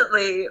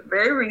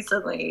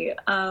recently,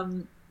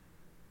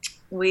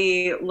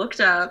 we looked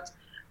up.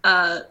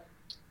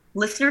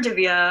 Listener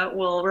Divya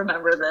will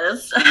remember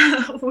this.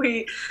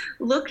 We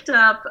looked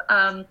up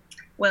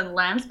when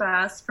Lance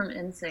Bass from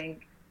NSYNC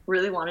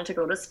really wanted to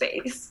go to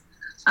space.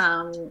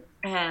 And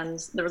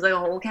there was like a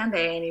whole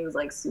campaign. He was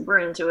like super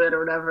into it or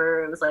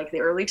whatever. It was like the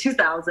early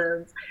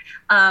 2000s.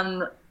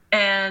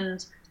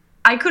 And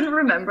I couldn't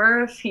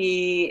remember if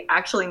he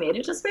actually made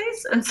it to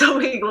space. And so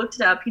we looked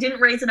it up. He didn't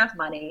raise enough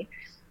money.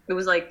 It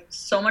was like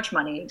so much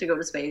money to go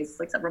to space,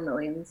 like several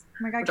millions.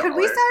 Oh my God. Could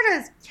we start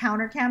a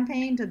counter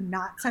campaign to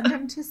not send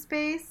him to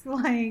space?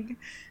 Like,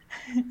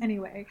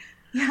 anyway,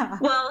 yeah.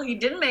 Well, he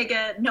didn't make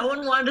it. No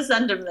one wanted to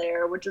send him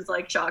there, which is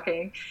like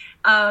shocking.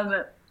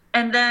 And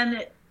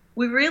then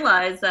we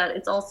realized that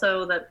it's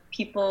also that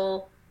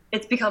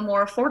it's become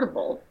more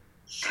affordable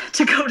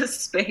to go to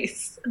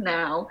space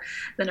now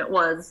than it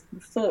was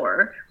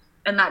before.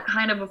 And that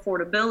kind of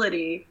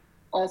affordability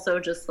also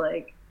just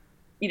like,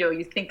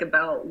 you think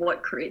about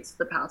what creates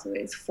the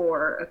pathways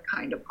for a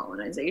kind of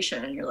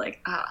colonization, and you're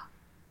like,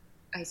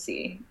 I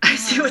see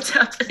what's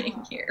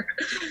happening here.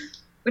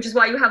 Which is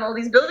why you have all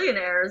these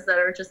billionaires that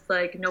are just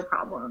like, no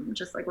problem,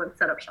 just like, let's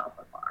set up shop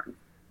on Mars.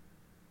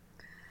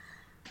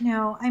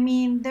 No, I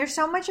mean, there's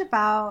so much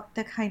about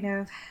the kind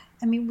of,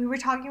 we were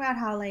talking about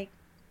how like,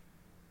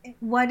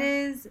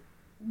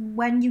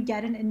 when you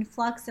get an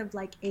influx of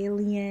like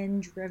alien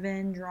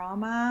driven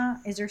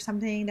drama, is there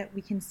something that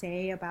we can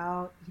say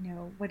about,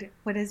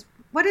 what is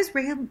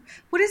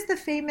the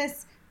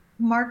famous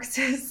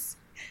Marxist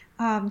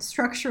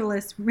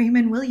structuralist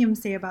Raymond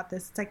Williams say about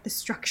this? It's like the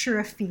structure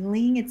of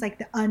feeling. It's like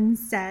the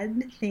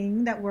unsaid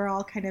thing that we're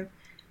all kind of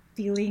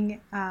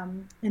feeling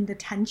in the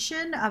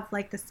tension of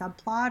like the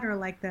subplot or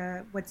like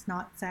the what's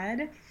not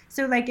said.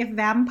 So like if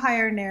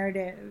vampire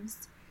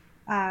narratives,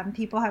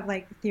 people have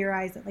like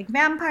theorized that like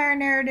vampire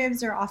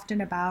narratives are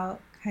often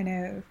about kind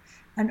of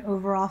an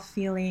overall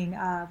feeling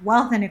of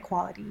wealth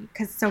inequality,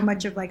 because so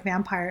much of like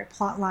vampire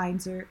plot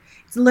lines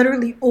it's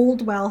literally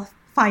old wealth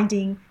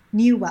finding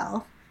new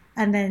wealth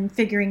and then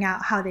figuring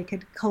out how they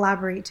could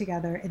collaborate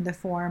together in the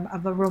form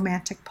of a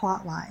romantic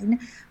plot line.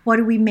 What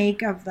do we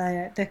make of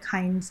the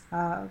kinds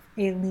of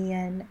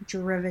alien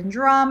driven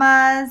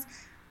dramas,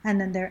 and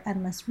then their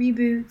endless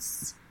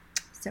reboots,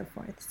 so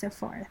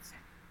forth.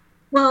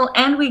 Well,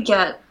 and we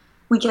get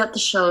the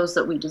shows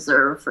that we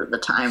deserve for the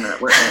time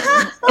that we're in.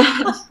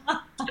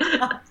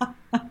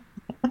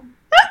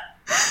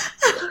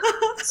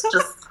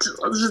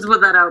 Let's just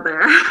put that out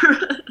there.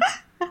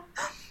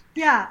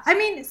 Yeah,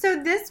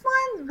 so this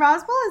one,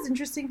 Roswell, is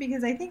interesting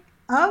because I think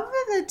of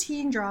the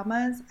teen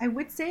dramas, I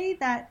would say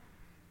that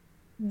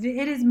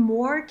it is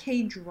more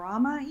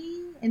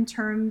K-drama-y in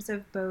terms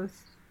of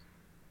both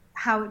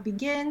how it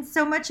begins.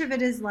 So much of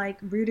it is like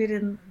rooted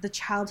in the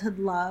childhood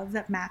love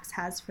that Max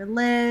has for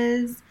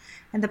Liz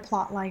and the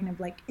plot line of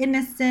like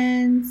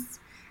innocence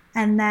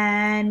and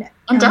then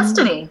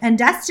destiny.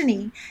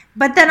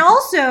 But then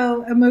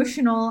also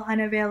emotional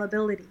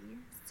unavailability.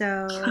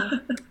 So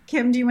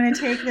Kim, do you want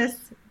to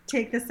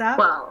take this up?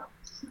 Well,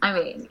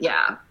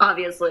 yeah,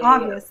 obviously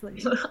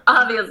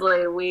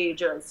we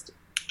just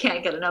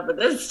can't get enough of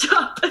this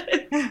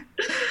topic.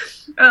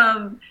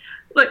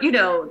 But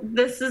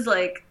this is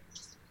like,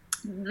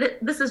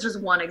 this is just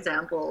one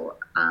example.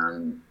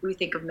 We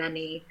think of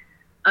many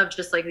of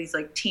just like these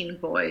like teen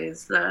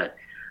boys that,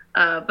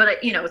 but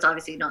it's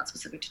obviously not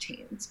specific to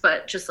teens,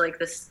 but just like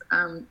this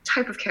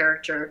type of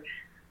character,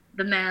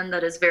 the man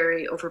that is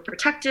very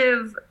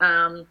overprotective,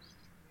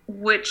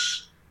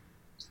 which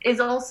is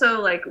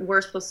also like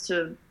we're supposed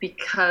to,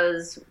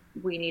 because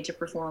we need to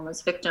perform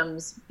as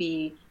victims,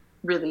 be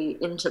really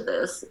into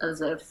this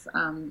as if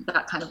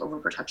that kind of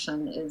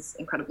overprotection is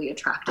incredibly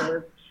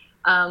attractive.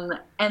 And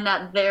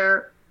that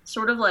they're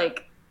sort of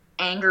like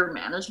anger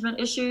management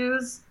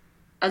issues,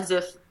 as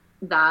if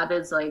that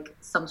is like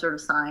some sort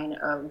of sign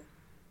of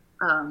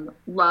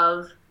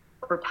love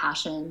or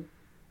passion,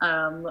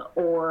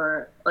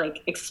 or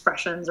like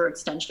expressions or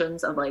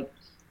extensions of like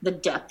the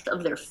depth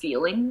of their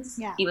feelings,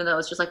 Yeah. even though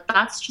it's just like,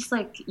 that's just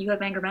like, you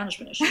have anger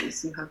management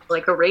issues, you have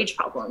like a rage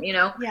problem, you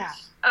know? Yeah.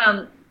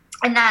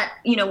 And that,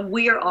 you know,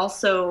 we are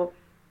also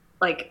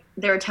like,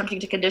 they're attempting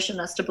to condition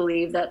us to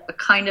believe that a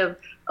kind of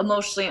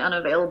emotionally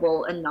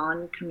unavailable and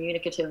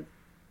non-communicative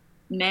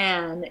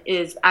man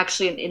is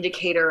actually an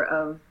indicator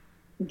of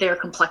their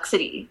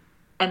complexity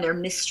and their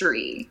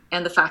mystery,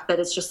 and the fact that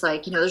it's just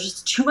like, you know, there's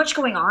just too much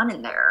going on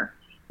in there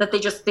that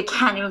they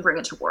can't even bring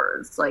it to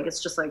words. Like,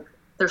 it's just like,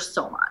 there's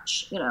so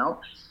much, you know,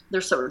 they're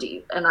so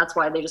deep, and that's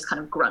why they just kind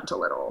of grunt a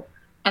little.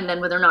 And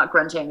then when they're not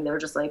grunting, they're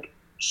just like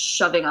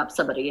shoving up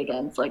somebody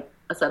against like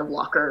a set of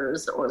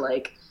lockers, or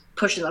like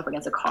pushing them up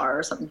against a car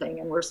or something,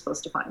 and we're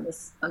supposed to find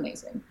this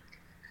amazing.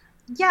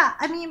 Yeah,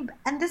 I mean,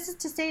 and this is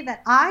to say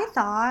that I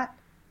thought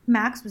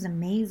Max was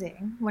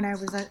amazing when I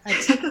was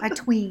a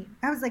tween.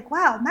 I was like,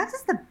 wow, Max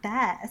is the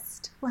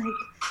best. Like,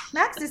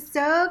 Max is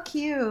so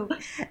cute.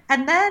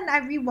 And then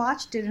I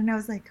rewatched it and I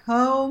was like,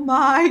 oh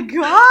my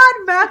God,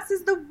 Max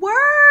is the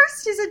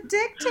worst. He's a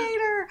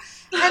dictator.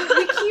 And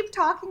we keep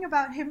talking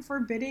about him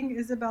forbidding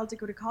Isabel to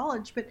go to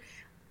college. But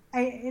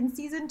in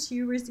season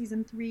 2 or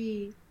season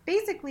 3,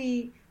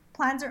 basically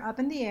plans are up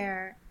in the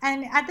air.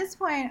 And at this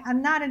point,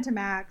 I'm not into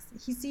Max.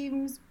 He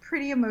seems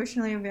pretty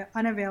emotionally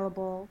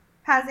unavailable.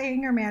 Has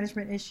anger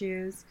management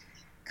issues,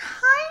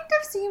 kind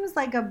of seems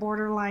like a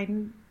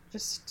borderline,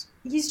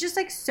 he's just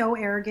like so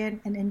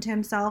arrogant and into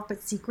himself,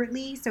 but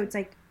secretly, so it's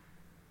like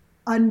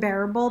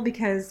unbearable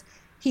because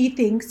he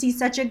thinks he's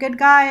such a good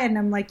guy, and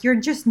I'm like, you're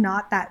just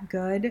not that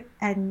good,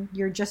 and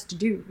you're just a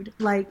dude.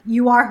 Like,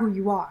 you are who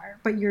you are,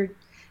 but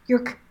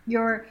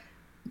your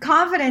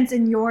confidence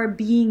in your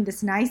being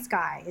this nice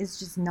guy is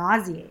just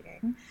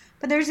nauseating.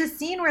 But there's a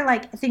scene where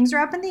like things are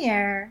up in the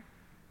air.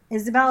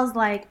 Isabel's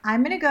like,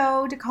 I'm going to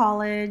go to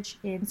college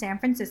in San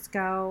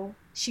Francisco.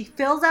 She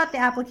fills out the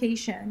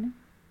application.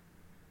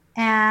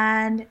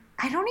 And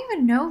I don't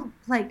even know,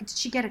 like, did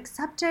she get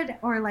accepted,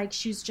 or like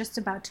she's just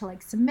about to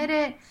like submit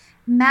it?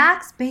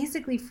 Max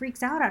basically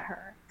freaks out at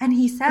her. And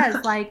he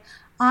says like,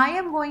 I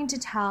am going to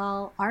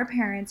tell our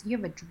parents you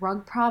have a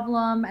drug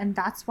problem and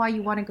that's why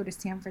you want to go to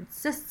San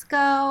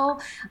Francisco.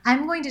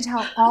 I'm going to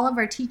tell all of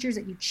our teachers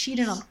that you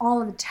cheated on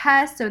all of the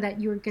tests so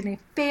that you're going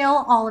to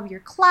fail all of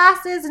your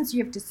classes and so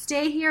you have to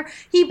stay here.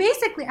 He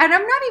basically, and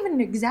I'm not even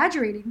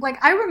exaggerating,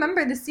 like I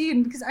remember the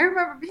scene because I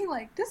remember being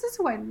like, this is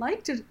who I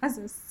liked as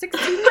a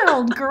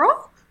 16-year-old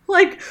girl.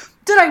 Like,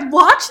 did I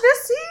watch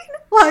this scene?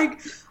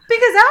 Like,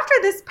 because after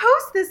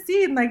post this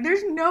scene, like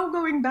there's no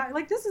going back.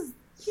 Like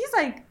he's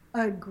like,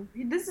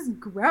 this is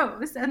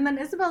gross. And then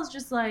Isabel's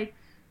just like,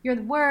 you're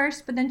the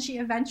worst. But then she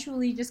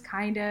eventually just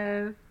kind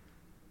of,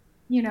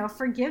 you know,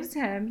 forgives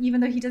him,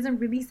 even though he doesn't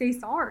really say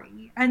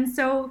sorry. And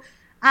so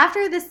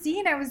after the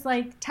scene, I was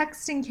like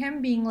texting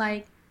Kim being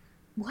like,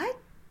 what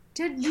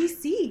did we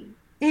see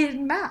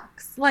in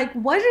Max? Like,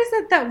 what is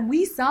it that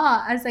we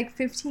saw as like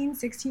 15,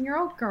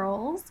 16-year-old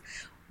girls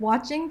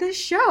watching this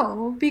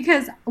show?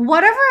 Because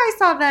whatever I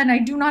saw then, I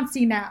do not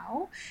see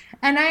now.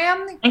 And I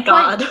am Thank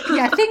God.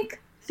 Yeah, thank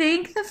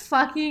the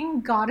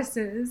fucking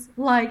goddesses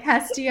like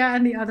Hestia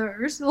and the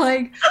others.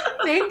 Like,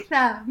 thank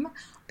them.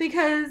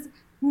 Because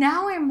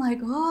now I'm like,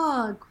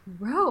 oh,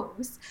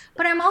 gross.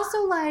 But I'm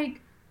also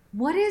like,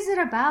 what is it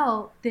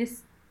about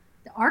this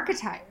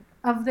archetype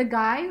of the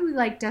guy who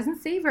like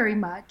doesn't say very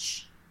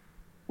much?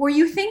 Or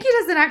you think he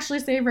doesn't actually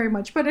say very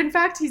much, but in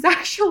fact he's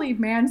actually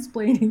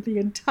mansplaining the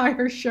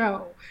entire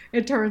show,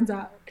 it turns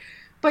out.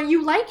 But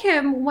you like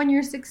him when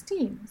you're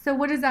 16. So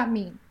what does that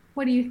mean?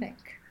 What do you think?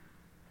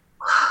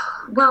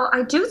 Well,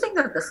 I do think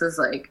that this is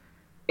like,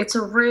 it's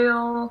a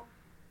real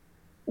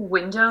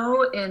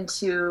window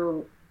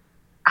into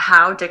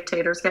how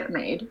dictators get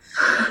made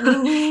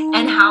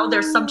and how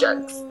their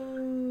subjects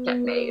get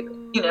made,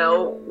 you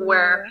know,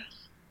 where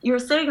you're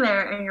sitting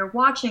there and you're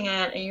watching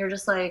it and you're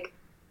just like,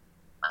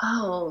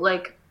 oh,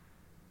 like,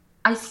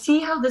 I see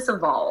how this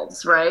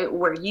evolves, right?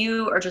 Where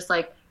you are just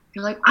like,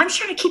 you're like, I'm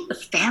trying to keep the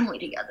family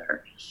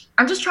together.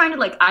 I'm just trying to,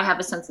 like, I have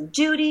a sense of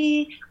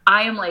duty.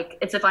 I am like,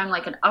 it's if I'm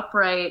like an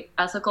upright,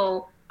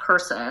 ethical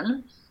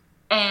person.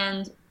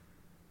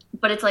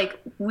 But it's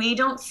like, we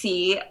don't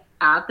see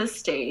at this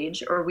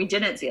stage, or we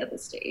didn't see at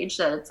this stage,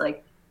 that it's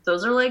like,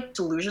 those are like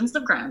delusions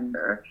of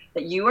grandeur,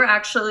 that you are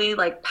actually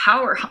like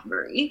power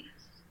hungry.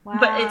 Wow.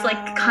 But it's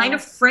like kind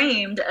of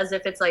framed as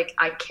if it's like,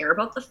 I care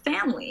about the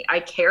family. I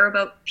care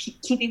about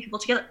keeping people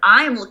together.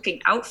 I'm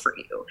looking out for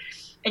you.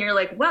 And you're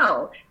like,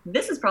 well,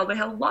 this is probably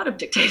how a lot of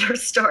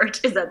dictators start,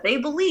 is that they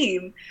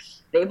believe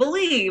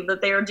that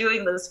they are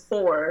doing this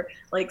for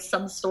like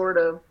some sort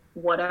of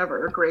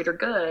whatever greater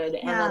good.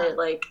 And then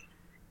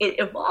it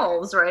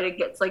evolves, right?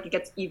 It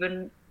gets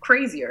even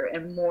crazier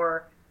and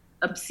more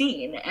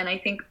obscene. And I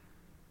think,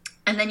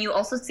 and then you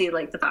also see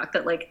like the fact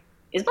that like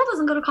Isabel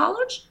doesn't go to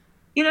college,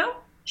 you know?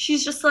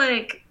 She's just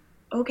like,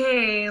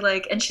 okay,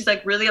 like, and she's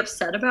like really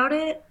upset about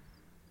it,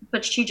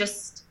 but she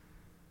just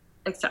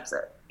accepts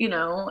it, you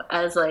know,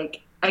 as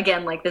like,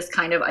 again, like this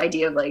kind of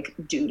idea of like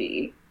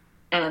duty.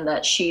 and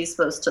that she's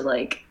supposed to,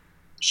 like,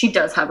 she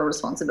does have a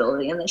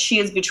responsibility, and that she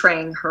is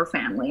betraying her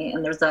family.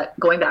 And there's that,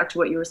 going back to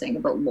what you were saying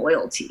about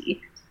loyalty,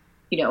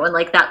 you know, and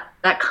like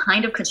that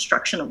kind of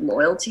construction of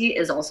loyalty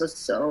is also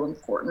so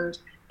important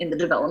in the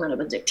development of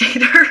a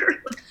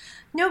dictator.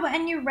 No, but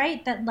and you're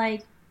right that,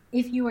 like,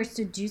 if you are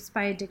seduced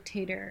by a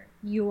dictator,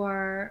 you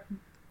are,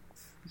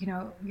 you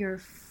know,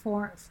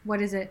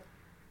 what is it?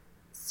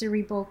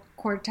 Cerebral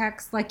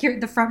cortex, like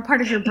the front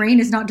part of your brain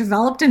is not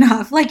developed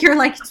enough. Like, you're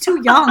like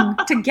too young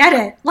to get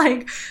it.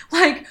 Like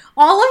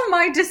all of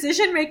my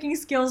decision making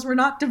skills were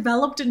not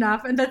developed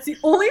enough, and that's the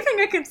only thing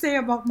I can say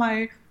about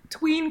my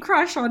tween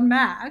crush on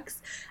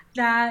Max.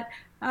 That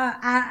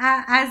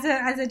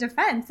as a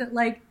defense, that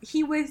like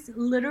he was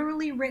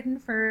literally written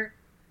for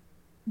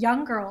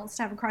young girls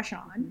to have a crush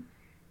on.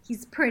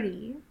 He's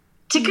pretty.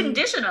 To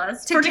condition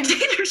us for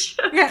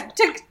dictatorship. Yeah,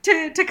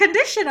 to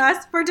condition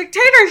us for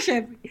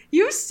dictatorship.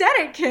 You said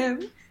it,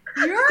 Kim.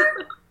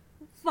 You're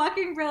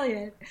fucking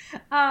brilliant.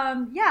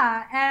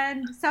 Yeah,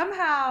 and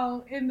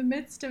somehow in the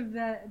midst of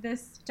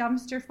this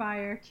dumpster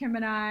fire, Kim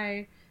and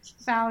I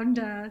found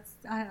a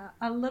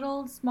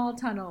little small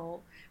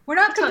tunnel. We're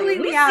not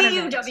completely out of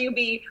it. We see you,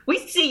 WB. We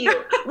see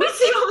you. We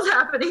see what's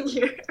happening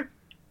here.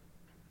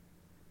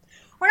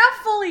 We're not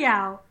fully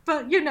out,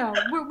 but you know,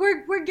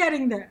 we're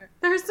getting there.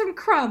 There's some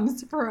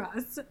crumbs for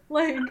us.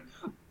 Like,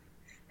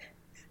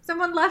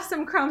 someone left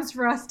some crumbs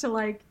for us to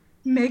like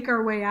make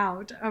our way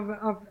out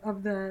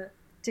of the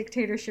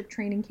dictatorship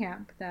training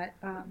camp that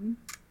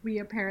we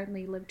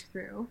apparently lived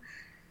through.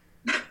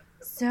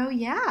 So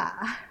yeah.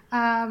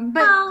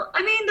 Well,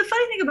 I mean, the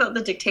funny thing about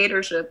the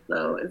dictatorship,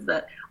 though, is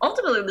that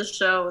ultimately the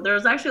show,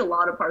 there's actually a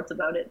lot of parts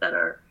about it that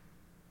are,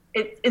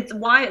 it's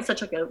why it's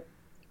such like a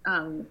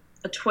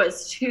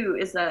twist too,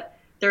 is that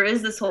there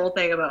is this whole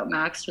thing about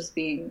Max just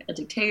being a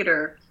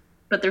dictator,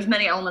 but there's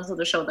many elements of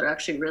the show that are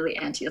actually really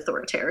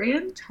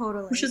anti-authoritarian.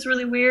 Totally. Which is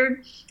really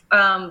weird.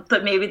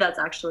 But maybe that's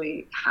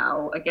actually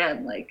how,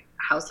 again, like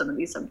how some of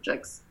these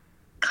subjects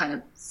kind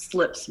of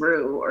slip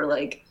through or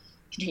like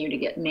continue to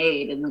get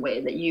made in the way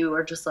that you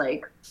are just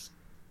like,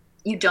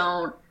 you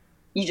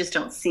just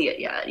don't see it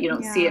yet. You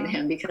don't see it in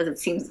him because it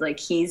seems like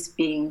he's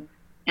being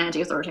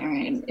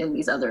anti-authoritarian in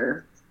these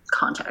other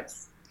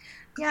contexts.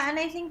 Yeah, and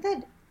I think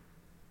that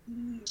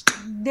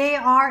they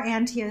are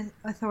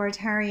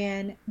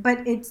anti-authoritarian,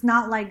 but it's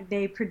not like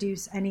they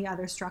produce any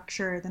other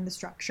structure than the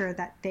structure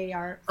that they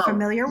are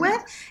familiar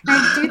with. And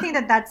I do think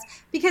that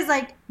that's because,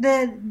 like,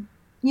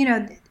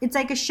 it's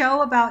like a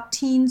show about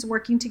teens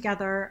working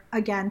together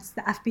against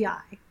the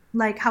FBI.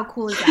 Like, how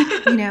cool is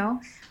that, you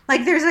know?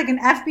 Like, there's, like, an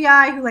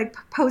FBI who, like,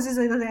 poses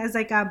as,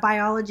 like, a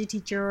biology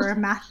teacher or a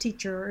math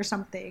teacher or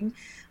something.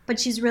 But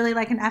she's really,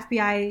 like, an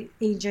FBI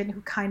agent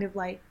who kind of,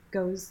 like,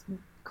 goes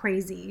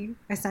crazy,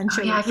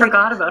 essentially. Oh, yeah, I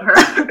forgot about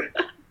her.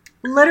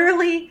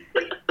 Literally,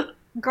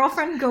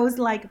 girlfriend goes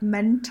like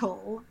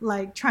mental,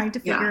 like trying to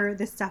figure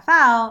this stuff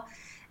out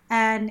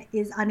and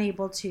is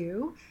unable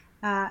to,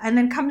 and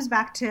then comes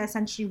back to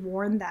essentially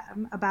warn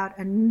them about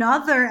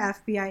another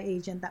FBI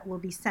agent that will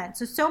be sent.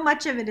 So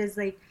much of it is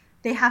like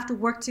they have to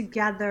work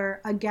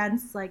together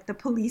against like the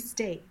police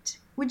state,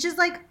 which is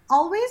like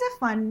always a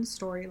fun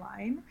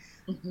storyline.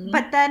 Mm-hmm.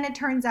 But then it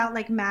turns out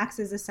like Max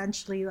is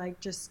essentially like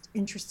just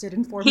interested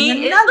in forming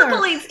another. He is the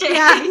police state.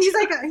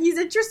 Yeah, he's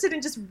interested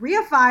in just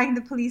reifying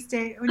the police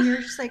state. When you're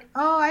just like,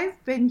 oh,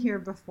 I've been here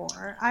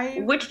before.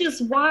 Which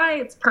is why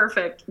it's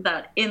perfect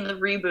that in the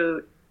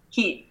reboot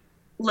he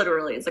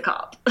literally is a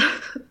cop.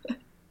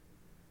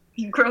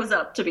 He grows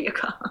up to be a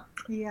cop.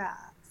 Yeah.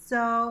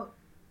 So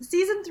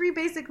season 3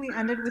 basically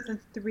ended with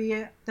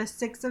the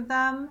 6 of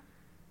them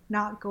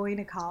not going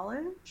to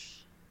college.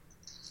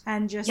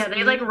 And just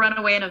they like run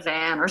away in a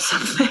van or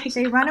something.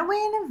 They run away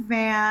in a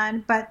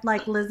van, but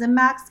like Liz and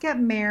Max get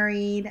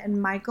married,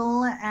 and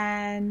Michael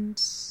and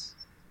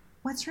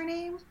what's her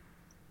name?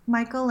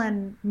 Michael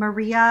and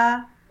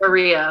Maria.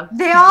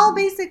 They all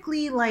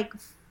basically like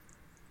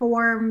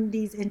form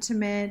these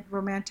intimate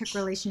romantic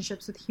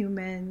relationships with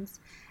humans,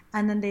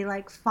 and then they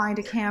like find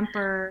a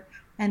camper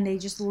and they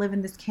just live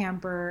in this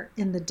camper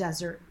in the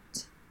desert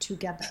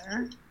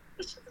together.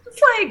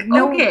 It's like,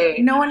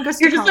 okay. No one goes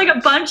to college. You're just like a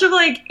bunch of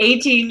like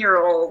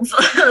 18-year-olds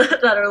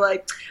that are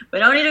like, we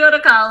don't need to go to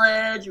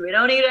college. We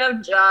don't need to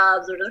have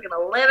jobs. We're just going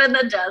to live in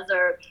the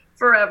desert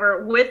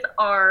forever with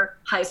our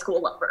high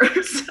school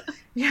lovers.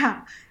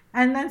 Yeah.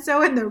 And then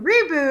so in the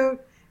reboot,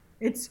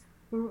 it's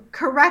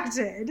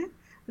corrected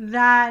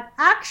that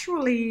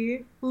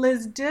actually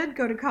Liz did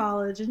go to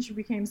college and she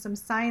became some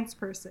science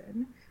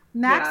person.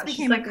 Max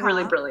became a cop.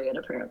 Really brilliant,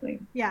 apparently.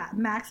 Yeah.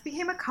 Max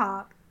became a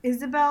cop.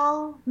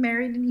 Isabel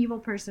married an evil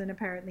person,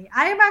 apparently.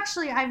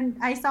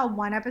 I saw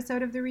one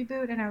episode of the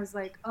reboot, and I was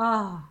like,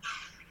 oh,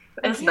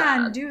 I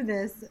can't do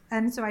this.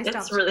 And so I stopped.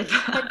 It's really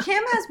bad. But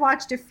Kim has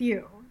watched a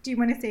few. Do you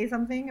want to say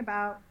something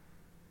about?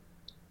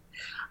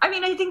 I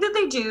mean, I think that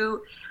they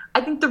do.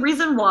 I think the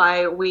reason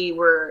why we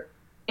were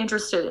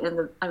interested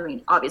in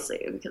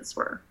obviously because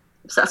we're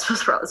obsessed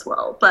with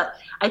Roswell, but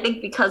I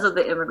think because of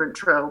the immigrant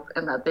trope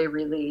and that they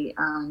really,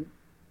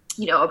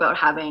 about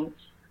having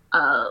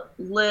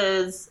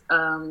Liz,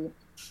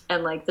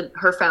 and like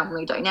her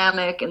family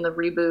dynamic in the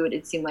reboot,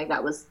 it seemed like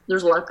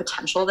there's a lot of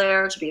potential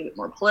there to be a bit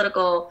more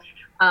political.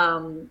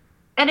 And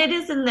it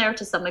is in there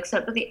to some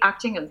extent, but the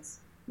acting is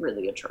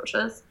really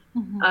atrocious.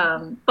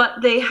 Mm-hmm.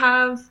 But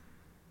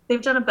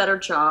they've done a better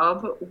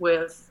job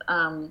with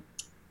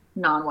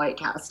non-white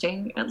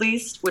casting, at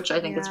least, which I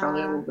think is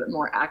probably a little bit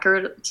more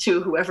accurate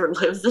to whoever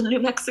lives in New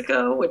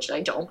Mexico, which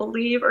I don't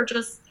believe are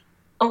just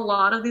a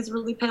lot of these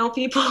really pale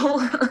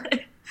people.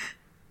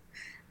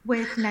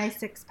 With nice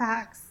six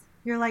packs.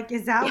 You're like,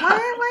 is that why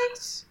I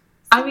liked?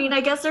 I mean, I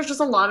guess there's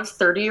just a lot of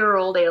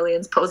 30-year-old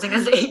aliens posing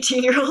as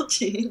 18-year-old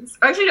teens.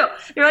 Actually, no,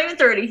 they're not even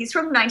 30. He's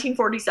from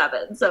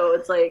 1947, so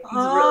it's like he's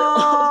really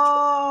old.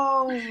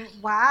 Oh,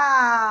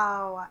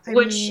 wow.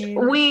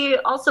 We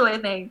also, I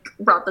think,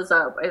 brought this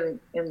up, I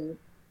think, in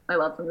My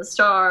Love from the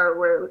Star,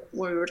 when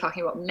we were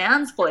talking about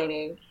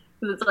mansplaining.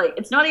 Because it's like,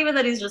 it's not even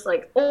that he's just,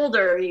 like,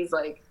 older. He's,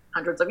 like,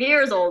 hundreds of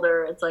years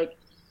older. It's like,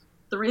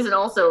 the reason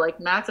also, like,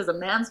 Max is a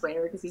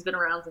mansplainer because he's been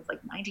around since, like,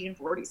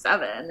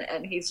 1947,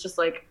 and he's just,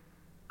 like,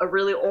 a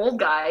really old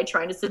guy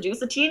trying to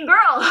seduce a teen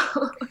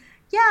girl.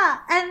 Yeah,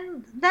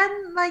 and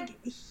then,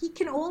 like, he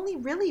can only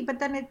really, but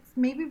then it's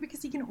maybe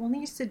because he can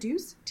only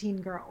seduce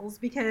teen girls,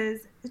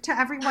 because to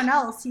everyone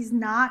else, he's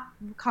not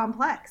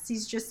complex.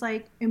 He's just,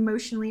 like,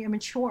 emotionally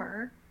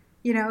immature.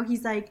 You know,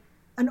 he's, like,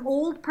 an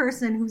old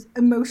person who's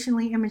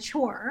emotionally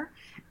immature.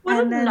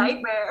 What a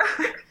nightmare.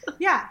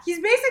 Yeah, he's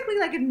basically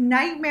like a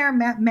nightmare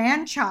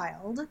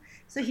man-child.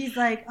 So he's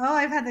like, oh,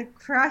 I've had a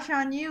crush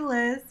on you,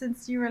 Liz,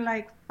 since you were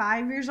like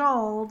 5 years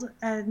old.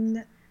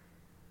 And,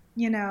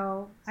 you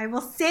know, I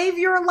will save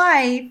your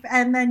life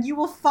and then you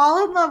will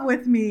fall in love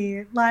with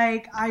me.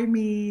 Like, I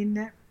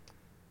mean,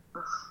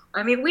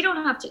 we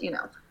don't have to, you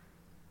know,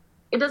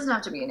 it doesn't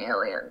have to be an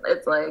alien.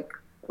 It's like,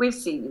 we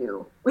see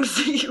you. We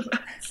see you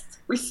best.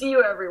 We see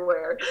you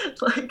everywhere.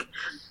 Like,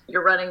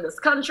 you're running this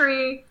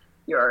country.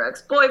 You're our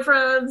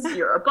ex-boyfriends,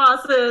 you're our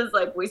bosses,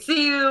 like, we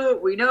see you,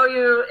 we know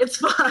you, it's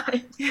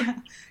fine. Yeah.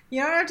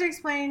 You don't have to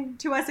explain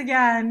to us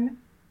again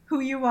who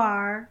you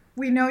are.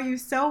 We know you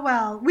so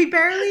well. We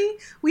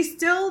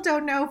still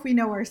don't know if we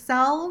know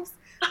ourselves,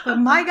 but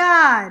my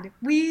God,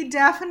 we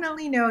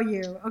definitely know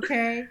you,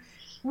 okay?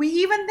 We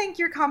even think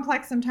you're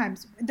complex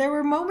sometimes. There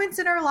were moments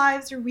in our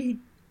lives where we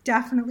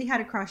definitely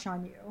had a crush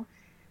on you.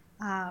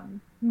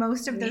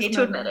 Most of those hate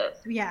moments, to admit it.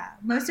 Yeah,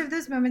 most of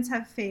those moments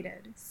have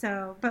faded.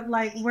 So, but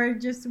like we're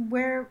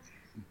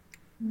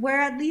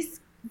at least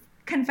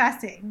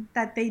confessing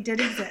that they did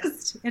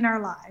exist in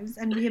our lives,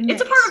 and we admit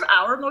it's a part of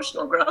our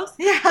emotional growth.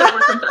 Yeah. That we're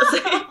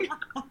confessing.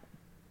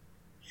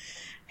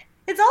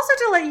 It's also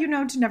to let you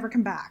know to never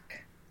come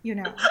back. You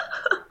know,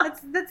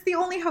 that's the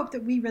only hope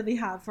that we really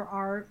have for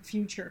our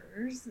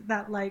futures.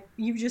 That like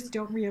you just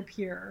don't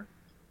reappear.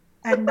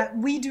 And that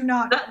we do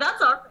not...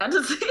 That's our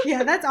fantasy.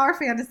 Yeah, that's our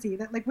fantasy.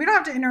 That like we don't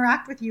have to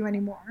interact with you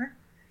anymore.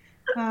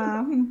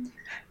 I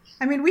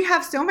mean, we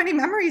have so many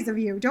memories of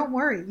you. Don't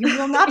worry. You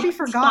will not be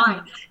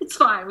forgotten. It's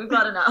fine. We've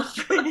got enough.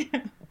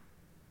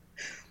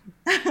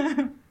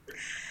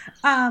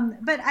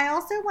 But I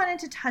also wanted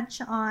to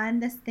touch on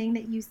this thing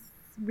that you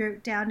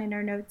wrote down in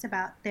our notes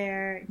about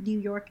their New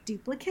York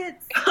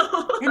duplicates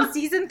in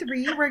season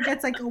 3, where it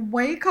gets like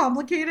way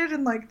complicated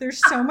and like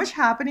there's so much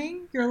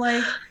happening. You're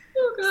like...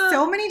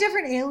 So many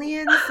different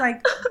aliens,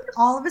 like,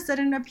 all of a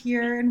sudden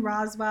appear in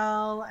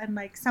Roswell, and,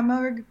 like, some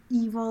are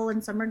evil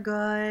and some are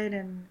good,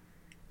 and,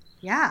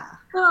 yeah.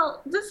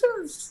 Well, this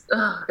is,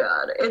 oh,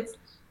 God. It's,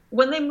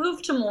 when they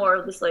move to more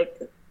of this,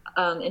 like,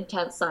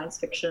 intense science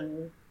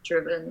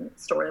fiction-driven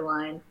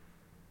storyline,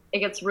 it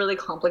gets really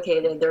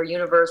complicated. Their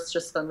universe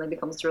just suddenly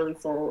becomes really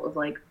full of,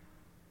 like,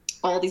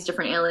 all these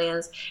different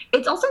aliens.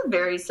 It's also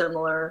very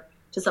similar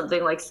to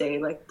something like, say,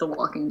 like, The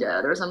Walking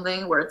Dead or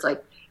something, where it's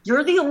like,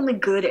 you're the only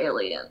good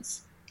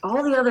aliens.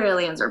 All the other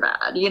aliens are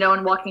bad. You know,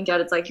 in Walking Dead,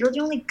 it's like, you're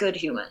the only good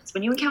humans.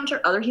 When you encounter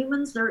other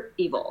humans, they're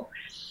evil.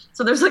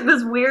 So there's, like,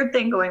 this weird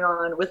thing going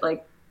on with,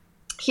 like,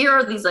 here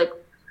are these, like,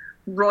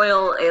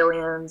 royal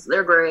aliens.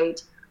 They're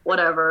great.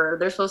 Whatever.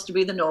 They're supposed to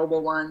be the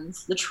noble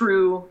ones, the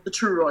true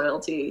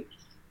royalty.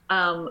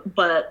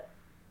 But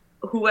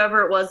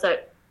whoever it was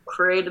that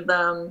created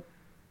them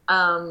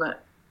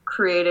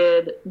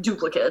created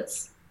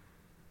duplicates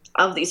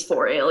of these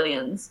 4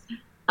 aliens.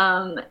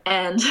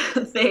 And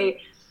they,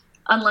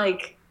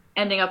 unlike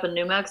ending up in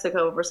New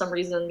Mexico, for some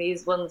reason,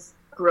 these ones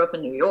grew up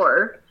in New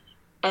York,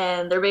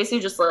 and they're basically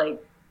just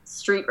like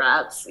street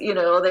rats, you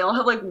know, they all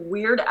have like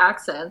weird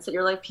accents, and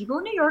you're like, people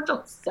in New York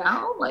don't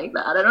sound like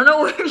that. I don't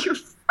know where you're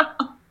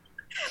from.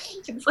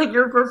 It's like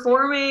you're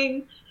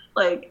performing,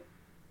 like,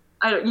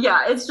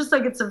 it's just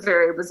like, it's a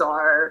very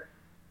bizarre,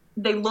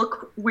 they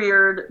look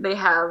weird, they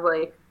have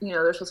like, you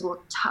know, they're supposed to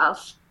look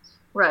tough,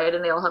 right,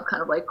 and they all have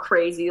kind of like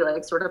crazy,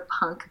 like sort of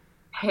punk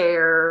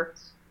hair.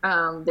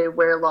 They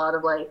wear a lot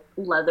of like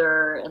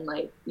leather and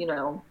like, you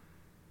know,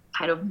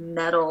 kind of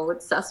metal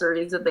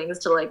accessories and things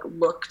to like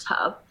look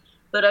tough.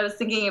 But I was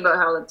thinking about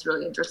how it's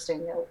really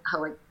interesting how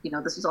like, you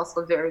know, this was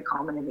also very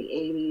common in the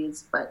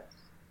 80s, but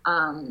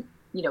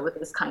you know, with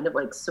this kind of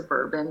like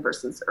suburban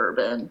versus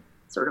urban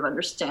sort of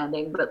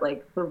understanding, but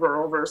like the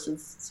rural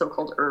versus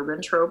so-called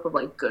urban trope of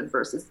like good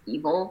versus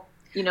evil.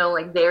 You know,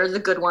 like they're the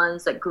good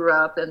ones that grew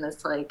up in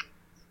this like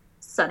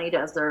sunny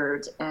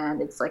desert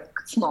and it's like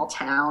a small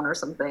town or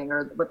something,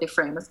 or what they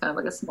frame as kind of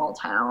like a small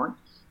town.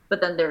 But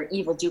then their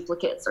evil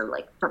duplicates are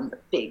like from the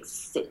big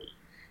city,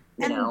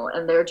 you know,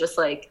 and they're just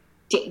like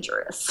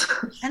dangerous.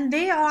 And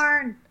they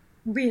are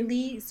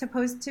really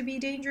supposed to be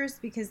dangerous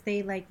because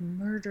they like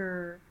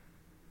murder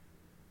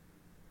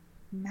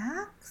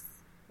Max.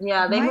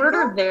 Yeah, they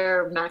murder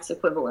their Max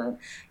equivalent.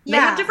 Yeah.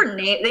 They have different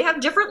names. They have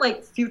different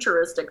like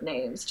futuristic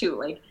names too,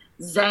 like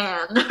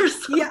Zan or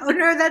something. Yeah,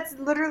 no,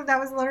 that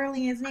was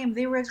literally his name.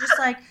 They were just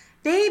like,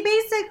 they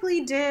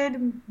basically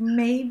did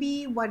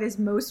maybe what is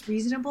most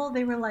reasonable.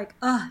 They were like,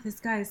 oh, this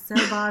guy is so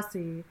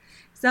bossy.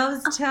 So I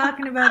was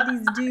talking about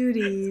these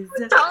duties.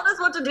 Telling us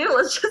what to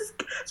do.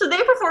 So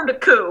they performed a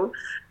coup.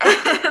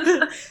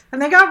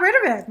 And they got rid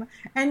of him.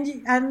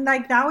 And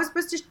like that was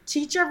supposed to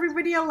teach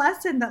everybody a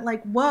lesson that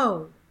like,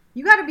 whoa,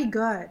 you got to be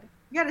good.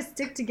 You got to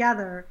stick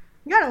together.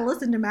 You got to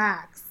listen to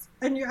Max.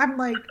 And I'm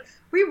like,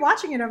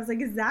 rewatching it, I was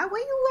like, is that what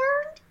you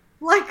learned?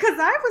 Like, because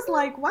I was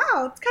like,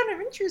 wow, it's kind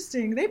of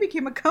interesting. They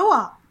became a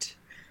co-opt.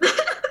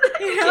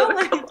 You know,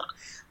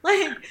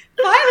 like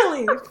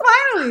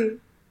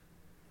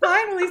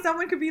finally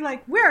someone could be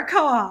like, we're a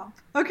co-op,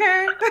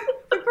 okay?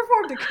 We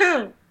performed a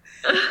coup.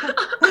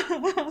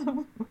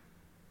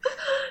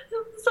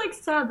 It's like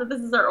sad that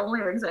this is our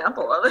only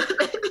example of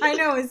it. I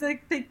know, it's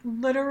like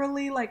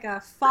literally like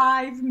a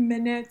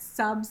 5-minute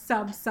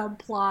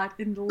subplot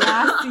in the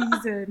last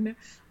season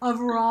of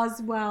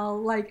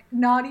Roswell. Like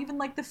not even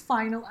like the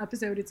final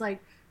episode. It's like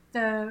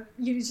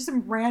just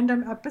some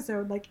random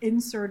episode like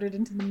inserted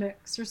into the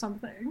mix or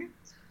something.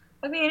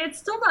 I mean, it's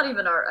still not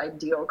even our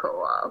ideal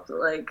co-op.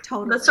 Like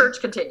totally. The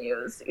search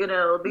continues. You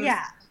know,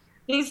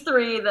 these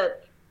three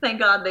that thank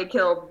God they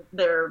killed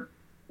their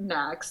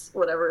Max,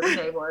 whatever his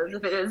name was,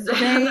 if it is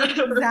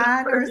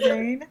Zan or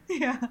Zane.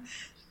 Yeah.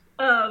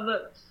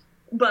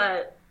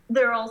 But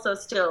they're also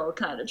still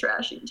kind of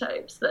trashy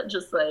types that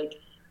just like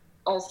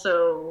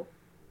also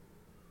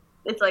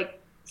it's like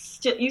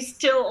you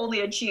still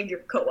only achieve your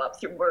co-op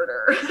through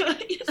murder.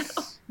 You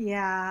know?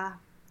 Yeah.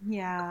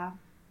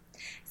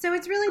 So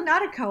it's really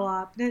not a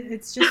co-op.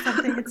 It's just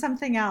something. It's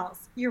something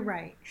else. You're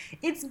right.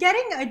 It's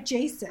getting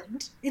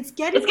adjacent. It's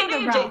getting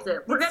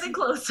adjacent. We're getting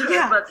closer.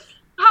 Yeah. But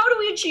how do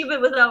we achieve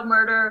it without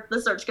murder?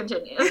 The search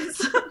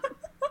continues.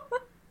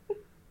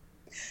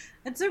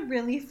 It's a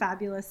really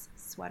fabulous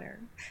sweater.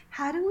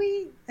 How do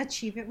we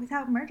achieve it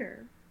without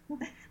murder?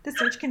 The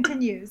search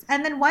continues.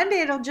 And then one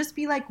day it'll just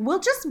be like, we'll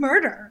just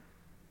murder.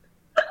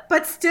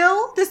 But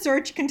still, the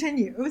search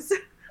continues.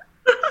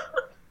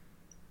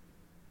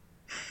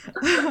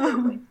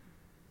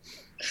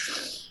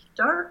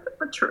 Dark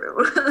but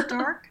true.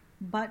 Dark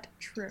but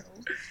true.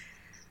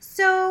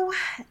 So,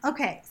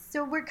 okay,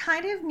 so we're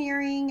kind of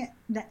nearing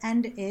the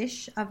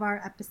end-ish of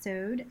our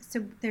episode.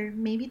 So there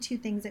may be two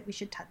things that we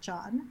should touch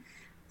on.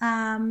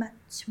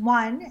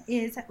 One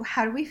is,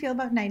 how do we feel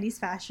about 90s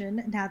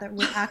fashion now that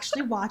we're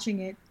actually watching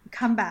it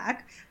come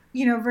back,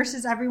 you know,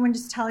 versus everyone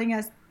just telling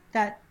us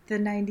that the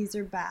 90s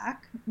are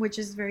back, which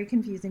is very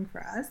confusing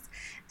for us.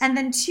 And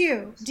then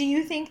two, do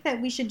you think that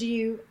we should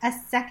do a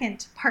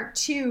second part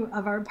 2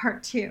 of our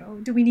part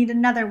 2? Do we need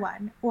another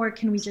one? Or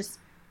can we just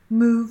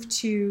move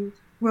to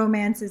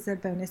romance as a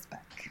bonus book?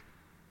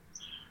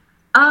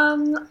 I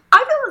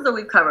feel as though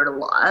we've covered a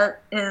lot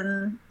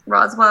in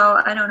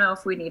Roswell. I don't know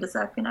if we need a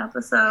second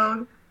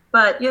episode,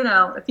 but you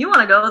know, if you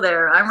want to go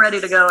there, I'm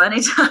ready to go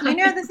anytime. You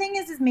know, the thing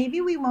is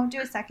maybe we won't do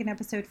a second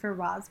episode for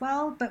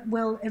Roswell, but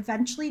we'll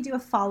eventually do a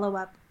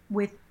follow-up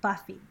with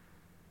Buffy.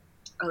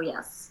 Oh,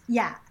 yes.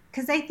 Yeah,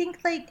 because I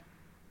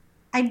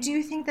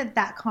do think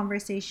that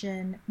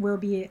conversation will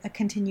be a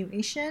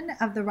continuation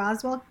of the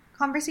Roswell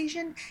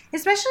conversation,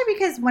 especially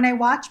because when I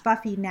watch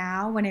Buffy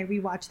now, when I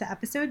rewatch the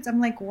episodes, I'm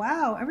like,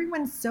 wow,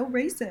 everyone's so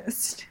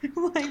racist.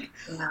 Like,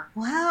 yeah.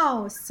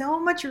 Wow, so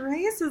much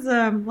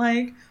racism.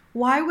 Like,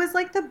 why was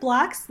like the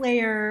Black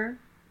Slayer?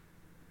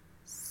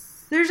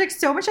 There's like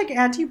so much like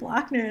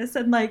anti-blackness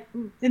and like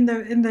in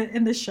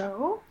the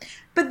show,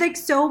 but like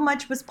so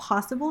much was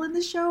possible in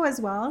the show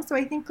as well. So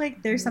I think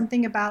like there's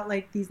something about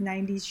like these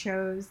 90s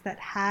shows that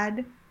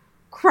had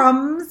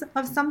crumbs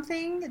of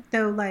something,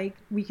 though like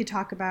we could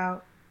talk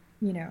about,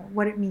 you know,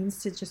 what it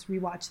means to just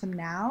rewatch them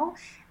now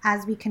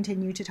as we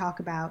continue to talk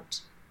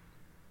about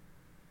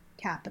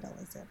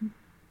capitalism.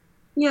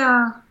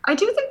 Yeah, I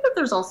do think that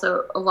there's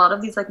also a lot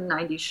of these like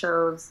 90s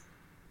shows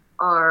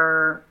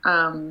are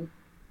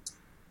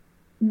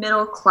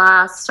middle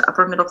class to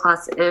upper middle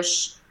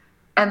class-ish,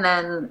 and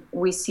then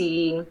we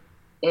see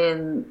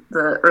in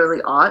the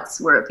early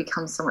aughts where it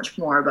becomes so much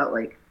more about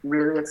like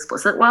really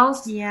explicit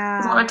wealth.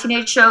 Yeah, there's a lot of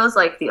teenage shows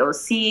like The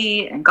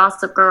OC and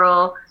Gossip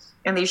Girl,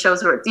 and these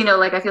shows where, you know,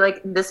 like I feel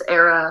like this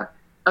era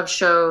of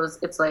shows,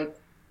 it's like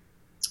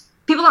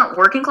people aren't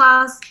working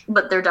class,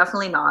 but they're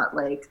definitely not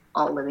like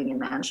all living in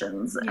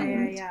mansions.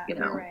 Yeah. You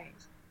know.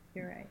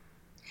 You're right.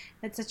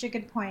 That's such a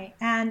good point.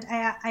 And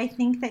I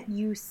think that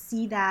you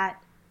see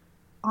that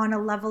on a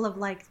level of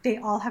like they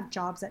all have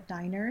jobs at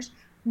diners.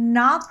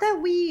 Not that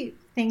we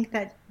think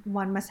that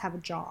one must have a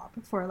job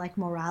for like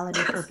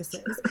morality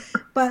purposes,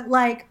 but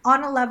like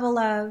on a level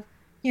of,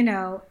 you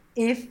know,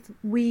 if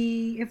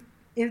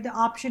the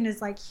option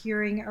is like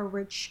hearing a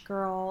rich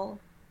girl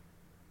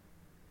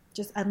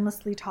just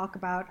endlessly talk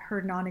about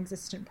her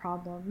non-existent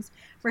problems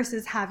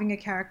versus having a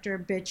character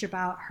bitch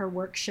about her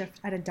work shift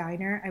at a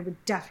diner, I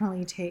would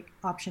definitely take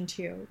option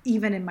 2,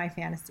 even in my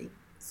fantasy.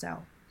 So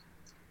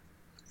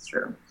it's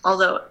true.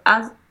 Although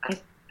as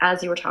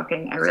you were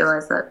talking, I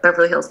realized that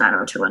Beverly Hills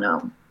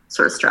 90210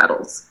 sort of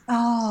straddles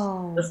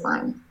this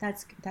line.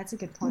 That's a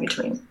good point.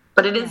 Between,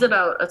 but it is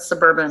about a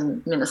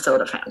suburban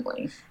Minnesota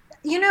family.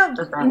 You know,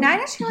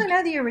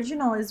 90210, the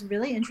original, is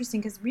really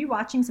interesting because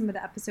rewatching some of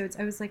the episodes,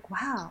 I was like,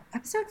 wow,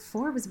 episode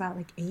 4 was about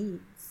like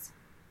AIDS.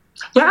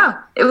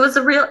 Yeah, it was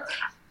a real.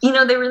 You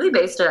know, they really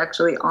based it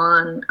actually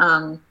on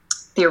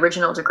the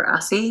original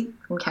Degrassi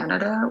from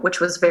Canada, which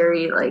was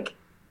very like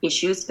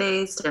issues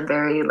based and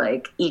very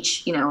like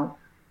each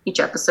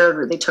episode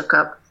really took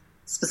up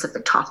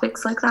specific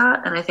topics like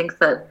that. And I think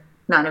that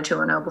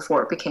 90210,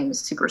 before it became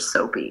super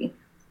soapy,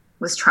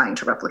 was trying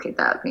to replicate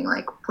that, being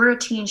like, we're a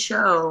teen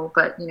show,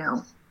 but, you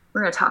know,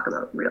 we're going to talk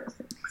about real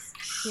things.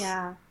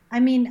 Yeah. I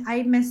mean,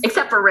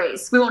 except for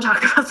race. We won't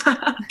talk about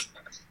that.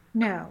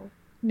 No.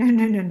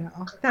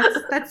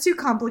 That's too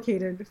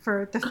complicated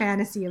for the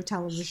fantasy of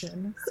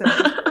television. So,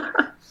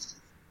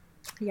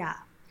 yeah.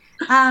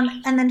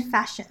 And then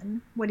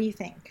fashion. What do you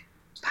think?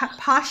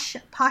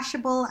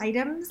 Poshable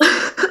items?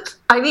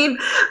 I mean,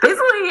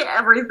 basically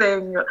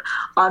everything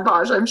on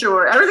Posh, I'm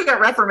sure. Everything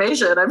at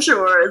Reformation, I'm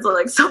sure, is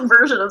like some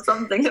version of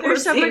something that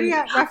There's somebody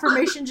at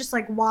Reformation just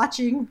like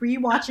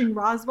rewatching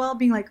Roswell,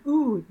 being like,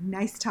 ooh,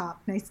 nice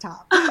top.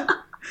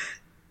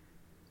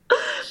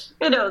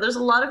 You know, there's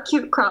a lot of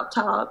cute crop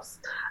tops.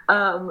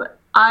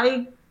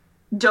 I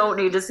don't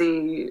need to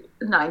see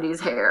 90s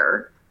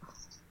hair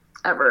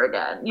ever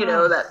again. You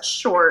know, that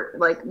short,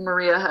 like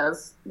Maria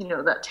has, you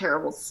know, that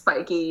terrible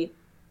spiky,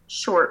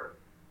 short,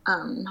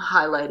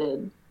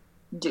 highlighted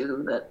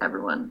do that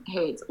everyone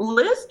hates.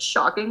 Liz,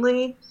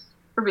 shockingly,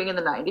 for being in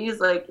the 90s,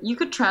 like, you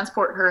could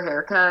transport her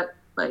haircut,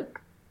 like,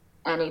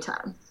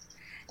 anytime.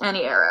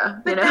 Any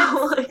era, you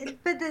know?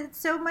 But that's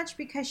so much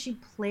because she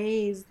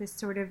plays this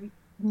sort of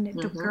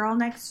girl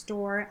next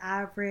door,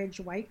 average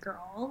white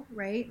girl,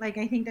 right? Like,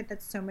 I think that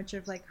that's so much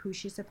of, like, who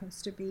she's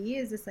supposed to be,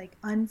 is this, like,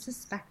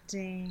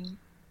 unsuspecting,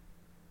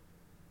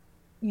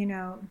 you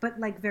know, but,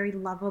 like, very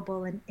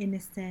lovable and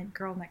innocent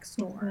girl next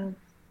door.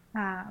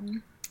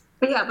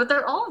 But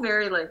they're all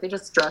very, like, they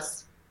just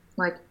dress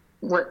like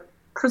what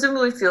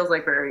presumably feels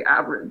like very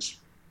average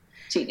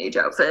teenage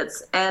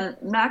outfits. And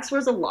Max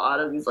wears a lot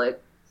of these,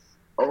 like,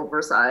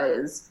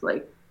 oversized,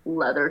 like,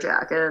 leather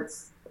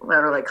jackets that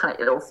are, like, kind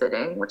of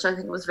ill-fitting, which I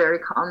think was very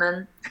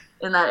common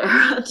in that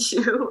era,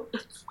 too.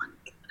 It's,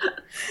 like,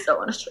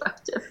 so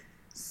unattractive.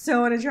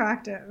 So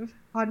unattractive.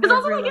 It's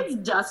also, like, it's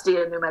dusty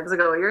in New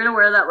Mexico. You're gonna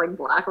wear that, like,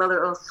 black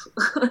leather.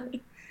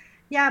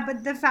 Yeah,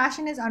 but the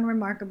fashion is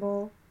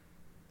unremarkable.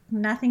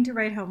 Nothing to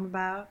write home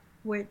about,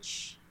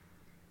 which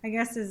I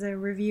guess is a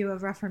review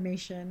of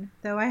Reformation,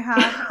 though I have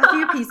a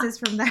few pieces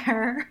from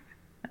there.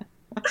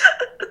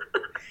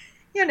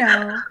 You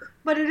know,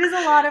 but it is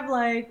a lot of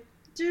like,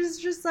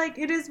 just like,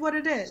 it is what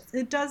it is.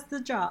 It does the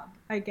job,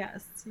 I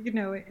guess. You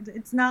know,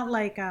 it's not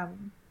like,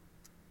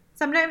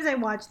 sometimes I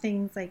watch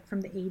things like from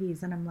the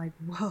 80s and I'm like,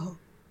 whoa,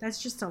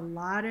 that's just a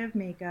lot of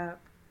makeup,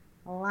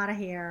 a lot of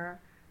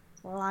hair,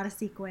 a lot of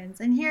sequins.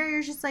 And here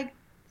you're just like,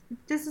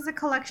 this is a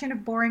collection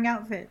of boring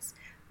outfits.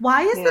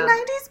 Why is the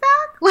 90s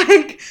back?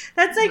 Like,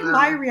 that's like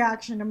my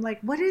reaction. I'm like,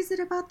 what is it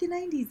about the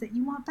 90s that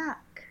you want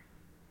back?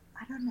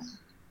 I don't know.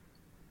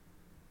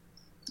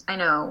 I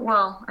know.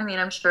 Well, I mean,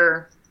 I'm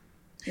sure.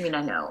 I mean,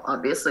 I know,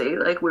 obviously,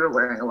 like, we were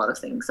wearing a lot of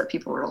things that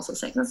people were also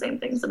saying the same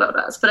things about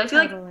us. But I feel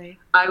like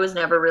I was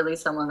never really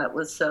someone that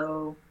was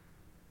so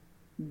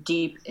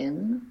deep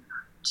in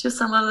to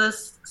some of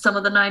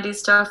the 90s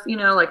stuff, you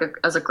know, like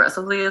as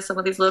aggressively as some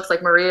of these looks.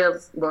 Like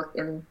Maria's look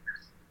in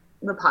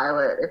the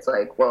pilot, it's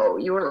like, whoa,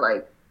 you were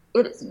like,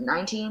 it is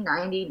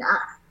 1999.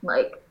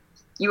 Like,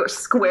 you were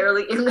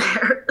squarely in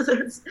there.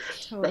 There's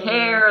the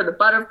hair, the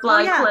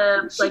butterfly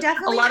clips, like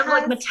a lot of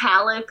like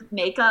metallic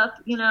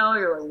makeup, you know,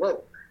 you're like,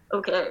 whoa,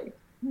 okay.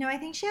 No, I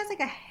think she has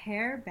like a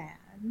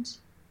headband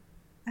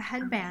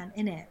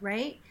in it,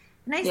 right?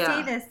 And I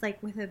say this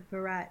like with a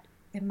barrette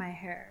in my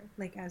hair,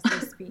 like as they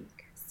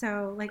speak.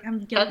 So, like, I'm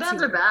guilty.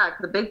 Headbands are back.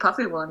 The big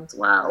puffy ones.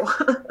 Wow.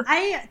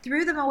 I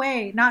threw them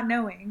away, not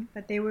knowing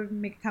that they would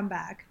make a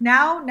comeback.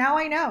 Now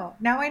I know.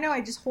 Now I know.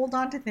 I just hold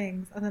on to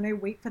things, and then I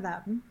wait for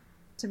them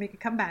to make a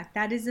comeback.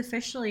 That is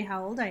officially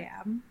how old I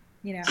am,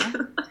 you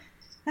know.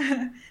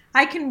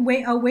 I can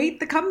await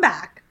the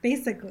comeback,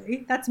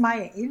 basically. That's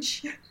my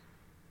age.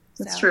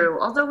 That's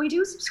true. Although we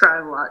do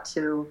subscribe a lot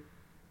to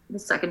the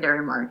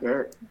secondary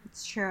market.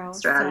 It's true.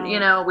 Strategy. You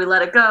know, we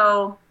let it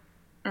go.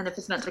 And if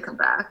it's meant to come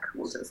back,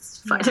 we'll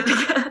just find it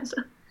again.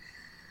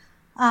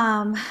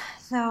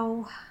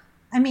 So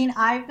I mean,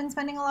 I've been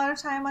spending a lot of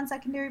time on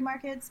secondary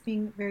markets,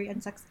 being very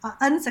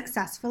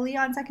unsuccessfully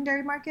on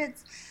secondary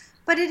markets.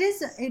 But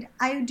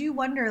I do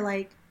wonder,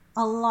 like,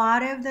 a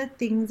lot of the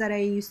things that I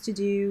used to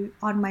do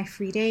on my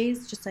free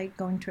days, just like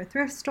going to a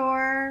thrift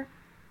store,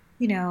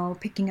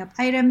 picking up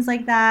items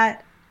like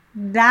that,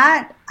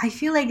 I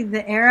feel like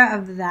the era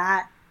of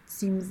that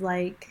seems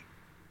like,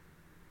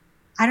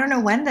 I don't know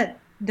when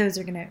those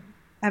are going to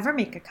ever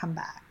make a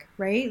comeback,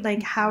 right?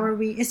 Like, how are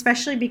we,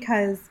 especially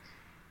because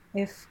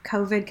if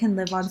COVID can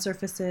live on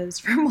surfaces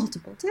for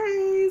multiple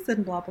days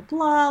and blah, blah,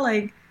 blah,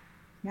 like,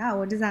 yeah,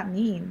 what does that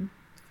mean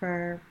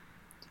for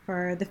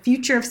the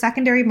future of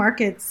secondary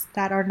markets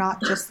that are not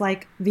just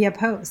like via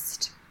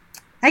post?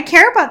 I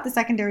care about the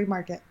secondary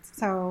markets,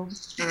 so.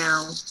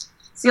 Yeah.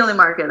 It's the only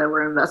market that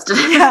we're invested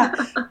in. Yeah.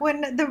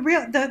 When the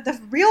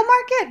real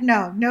market,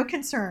 no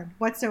concern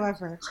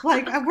whatsoever.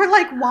 Like, we're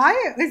like,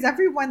 why is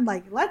everyone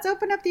like, let's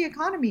open up the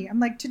economy? I'm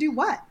like, to do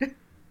what?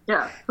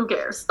 Yeah, who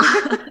cares?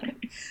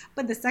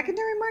 But the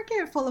secondary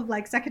market full of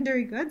like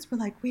secondary goods, we're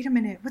like, wait a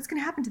minute, what's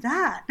going to happen to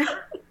that?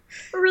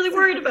 We're really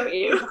worried about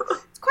you.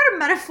 It's quite a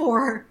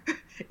metaphor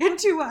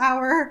into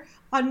our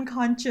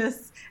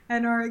unconscious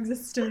and our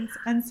existence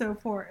and so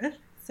forth.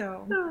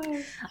 So,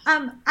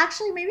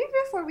 actually, maybe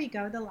before we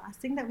go, the last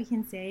thing that we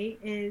can say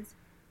is,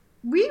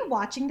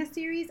 rewatching the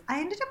series,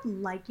 I ended up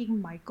liking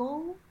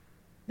Michael,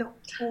 the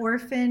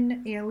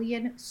orphan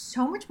alien,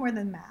 so much more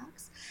than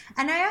Max.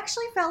 And I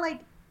actually felt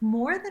like,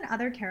 more than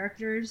other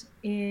characters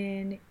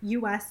in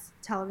U.S.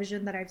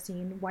 television that I've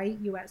seen, white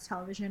U.S.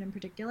 television in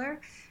particular,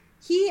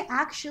 he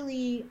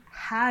actually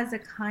has a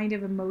kind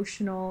of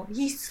emotional,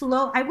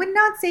 I would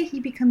not say he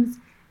becomes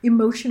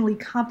emotionally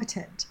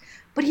competent,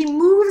 but he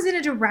moves in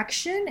a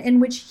direction in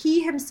which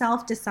he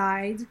himself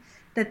decides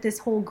that this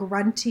whole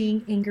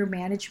grunting anger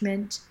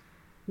management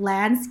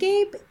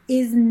landscape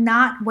is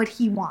not what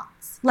he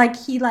wants. Like,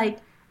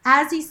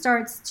 as he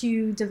starts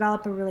to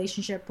develop a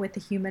relationship with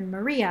the human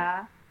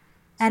Maria,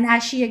 and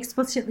as she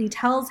explicitly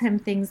tells him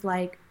things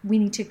like, we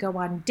need to go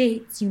on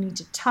dates, you need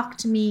to talk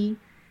to me,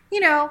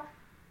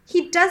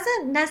 he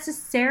doesn't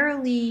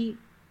necessarily,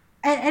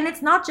 and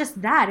it's not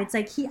just that, it's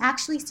like he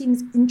actually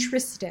seems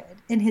interested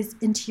in his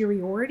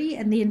interiority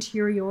and the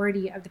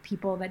interiority of the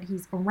people that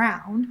he's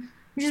around,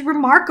 which is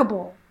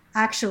remarkable,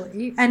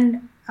 actually,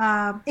 and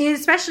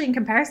especially in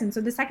comparison. So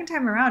the second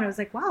time around, I was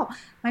like, wow,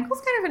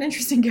 Michael's kind of an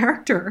interesting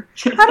character.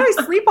 How do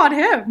I sleep on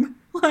him?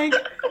 Like,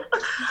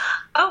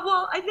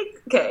 well, I think,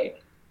 okay,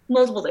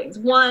 multiple things.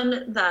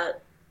 One,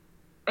 that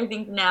I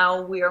think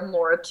now we are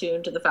more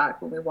attuned to the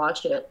fact when we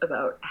watch it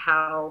about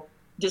how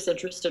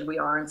disinterested we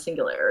are in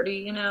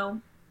singularity,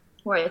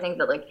 where I think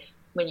that, like,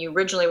 when you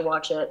originally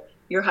watch it,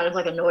 you're kind of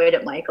like annoyed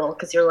at Michael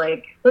because you're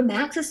like, but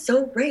Max is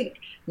so great.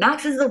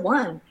 Max is the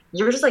one.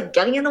 You're just like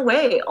getting in the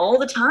way all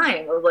the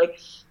time, or like,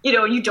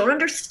 you don't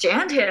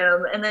understand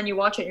him. And then you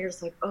watch it and you're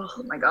just like,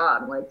 oh my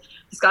God, like,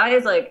 this guy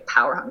is like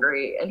power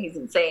hungry and he's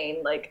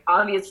insane. Like,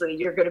 obviously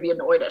you're going to be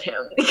annoyed at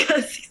him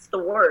because he's the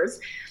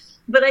worst.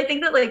 But I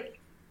think that, like,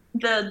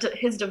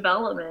 his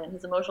development,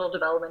 his emotional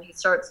development, he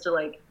starts to,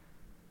 like,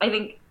 I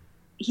think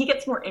he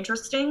gets more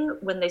interesting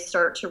when they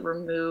start to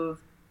remove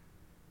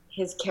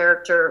his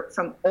character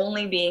from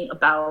only being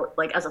about,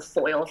 like, as a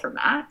foil for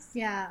Max.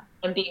 Yeah.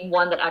 And being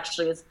one that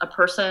actually is a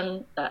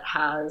person that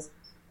has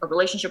a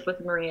relationship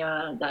with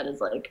Maria that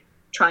is, like,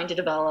 trying to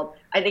develop.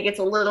 I think it's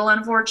a little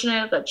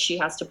unfortunate that she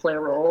has to play a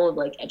role of,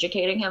 like,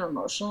 educating him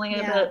emotionally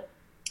a bit.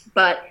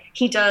 But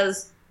he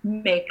does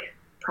make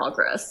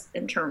progress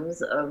in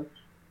terms of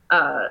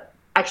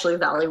actually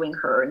valuing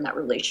her in that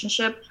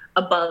relationship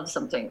above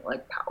something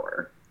like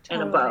power.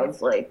 Totally. And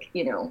above, like,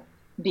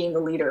 being the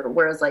leader,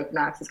 whereas, like,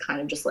 Max is kind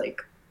of just,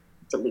 like,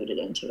 deluded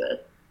into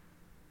it.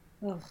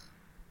 Ugh,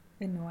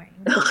 annoying.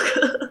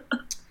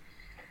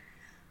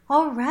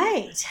 All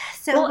right.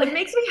 So, well, it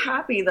makes me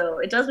happy, though.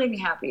 It does make me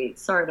happy.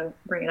 Sorry to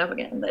bring it up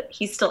again, that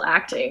he's still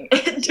acting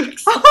and doing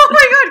something. Oh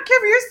my God,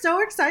 Kim, you're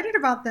so excited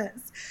about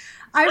this.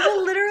 I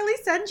will literally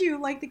send you,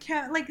 like,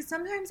 like,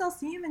 sometimes I'll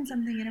see him in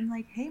something and I'm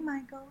like, hey,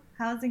 Michael,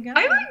 how's it going?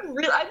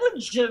 I'm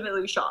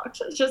legitimately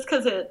shocked, just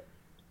because it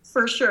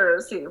for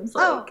sure seems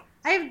like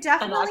I've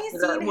definitely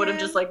seen him. Would have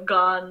just, like,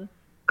 gone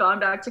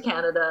back to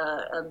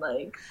Canada and,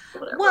 like,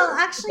 whatever. Well,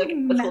 actually,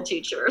 like a school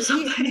teacher or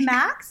something.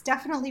 Max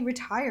definitely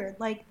retired.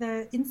 Like,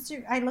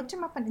 I looked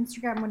him up on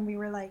Instagram when we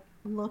were, like,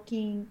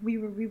 we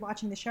were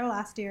rewatching the show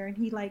last year, and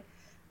he, like,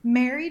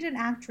 married an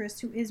actress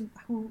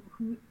who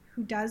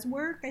does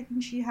work. I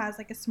think she has,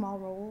 like, a small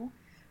role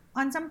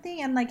on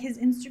something, and, like, his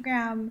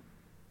Instagram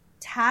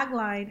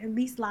tagline, at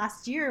least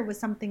last year, was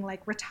something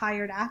like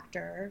retired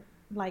actor,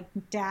 like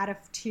dad of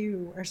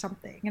two or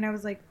something. And I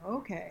was like,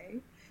 okay.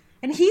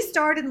 And he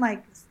starred in,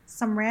 like,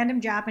 some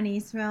random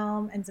Japanese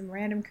film and some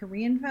random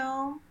Korean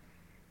film.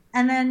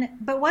 And then,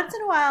 but once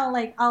in a while,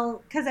 like,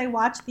 because I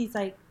watch these,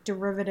 like,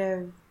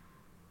 derivative,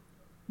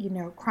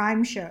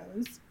 crime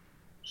shows,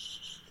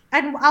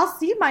 and I'll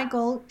see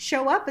Michael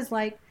show up as,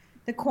 like,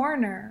 the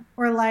coroner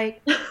or,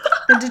 like,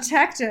 the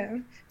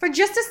detective for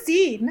just a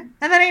scene,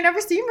 and then I never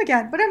see him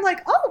again. But I'm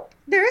like, oh,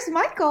 there's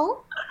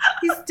Michael.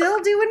 He's still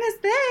doing his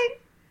thing.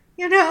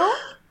 You know,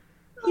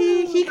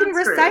 he can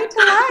That's recite great.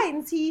 the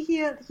lines.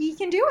 He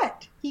can do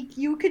it. If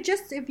you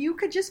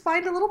could just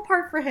find a little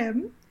part for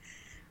him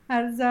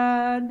as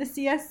the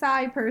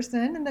CSI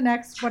person in the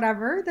next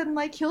whatever, then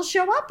like he'll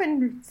show up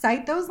and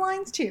cite those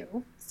lines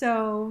too.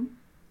 So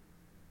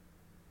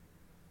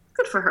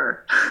Good for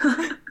her.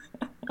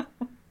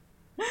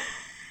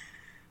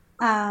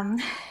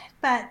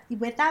 But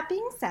with that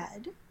being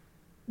said,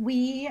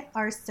 we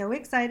are so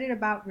excited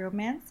about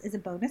Romance is a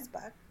Bonus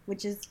Book,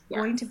 which is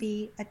going to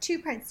be a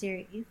 2-part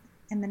series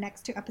in the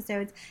next 2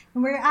 episodes.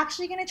 And we're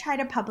actually going to try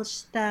to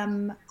publish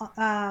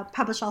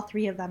all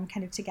 3 of them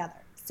kind of together.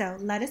 So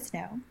let us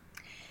know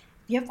if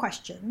you have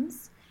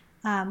questions.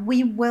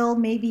 We will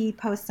maybe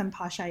post some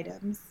posh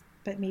items,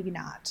 but maybe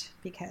not,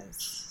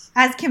 because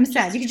as Kim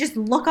said, you can just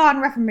look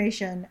on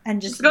Reformation and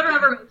just go to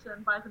Reformation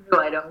and buy some new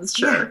items.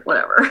 Sure,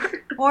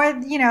 whatever. Or,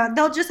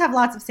 they'll just have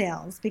lots of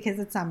sales because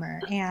it's summer,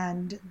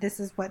 and this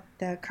is what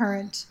the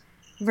current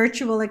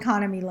virtual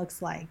economy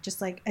looks like.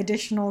 Just like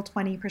additional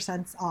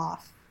 20%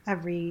 off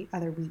every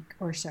other week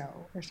or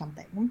so or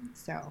something.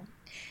 So,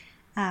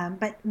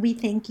 but we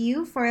thank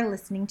you for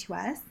listening to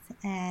us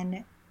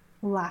and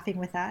laughing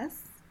with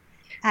us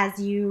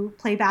as you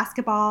play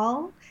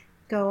basketball,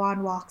 go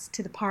on walks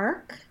to the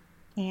park,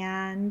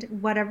 and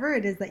whatever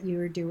it is that you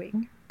are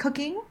doing.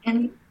 Cooking.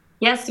 And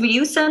yes,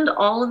 you send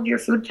all of your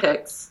food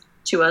pics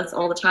to us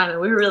all the time, and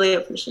we really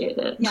appreciate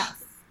it.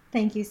 Yes.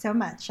 Thank you so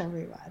much,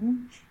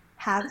 everyone.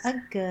 Have a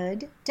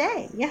good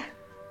day.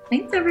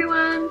 Thanks,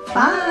 everyone.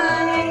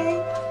 Bye.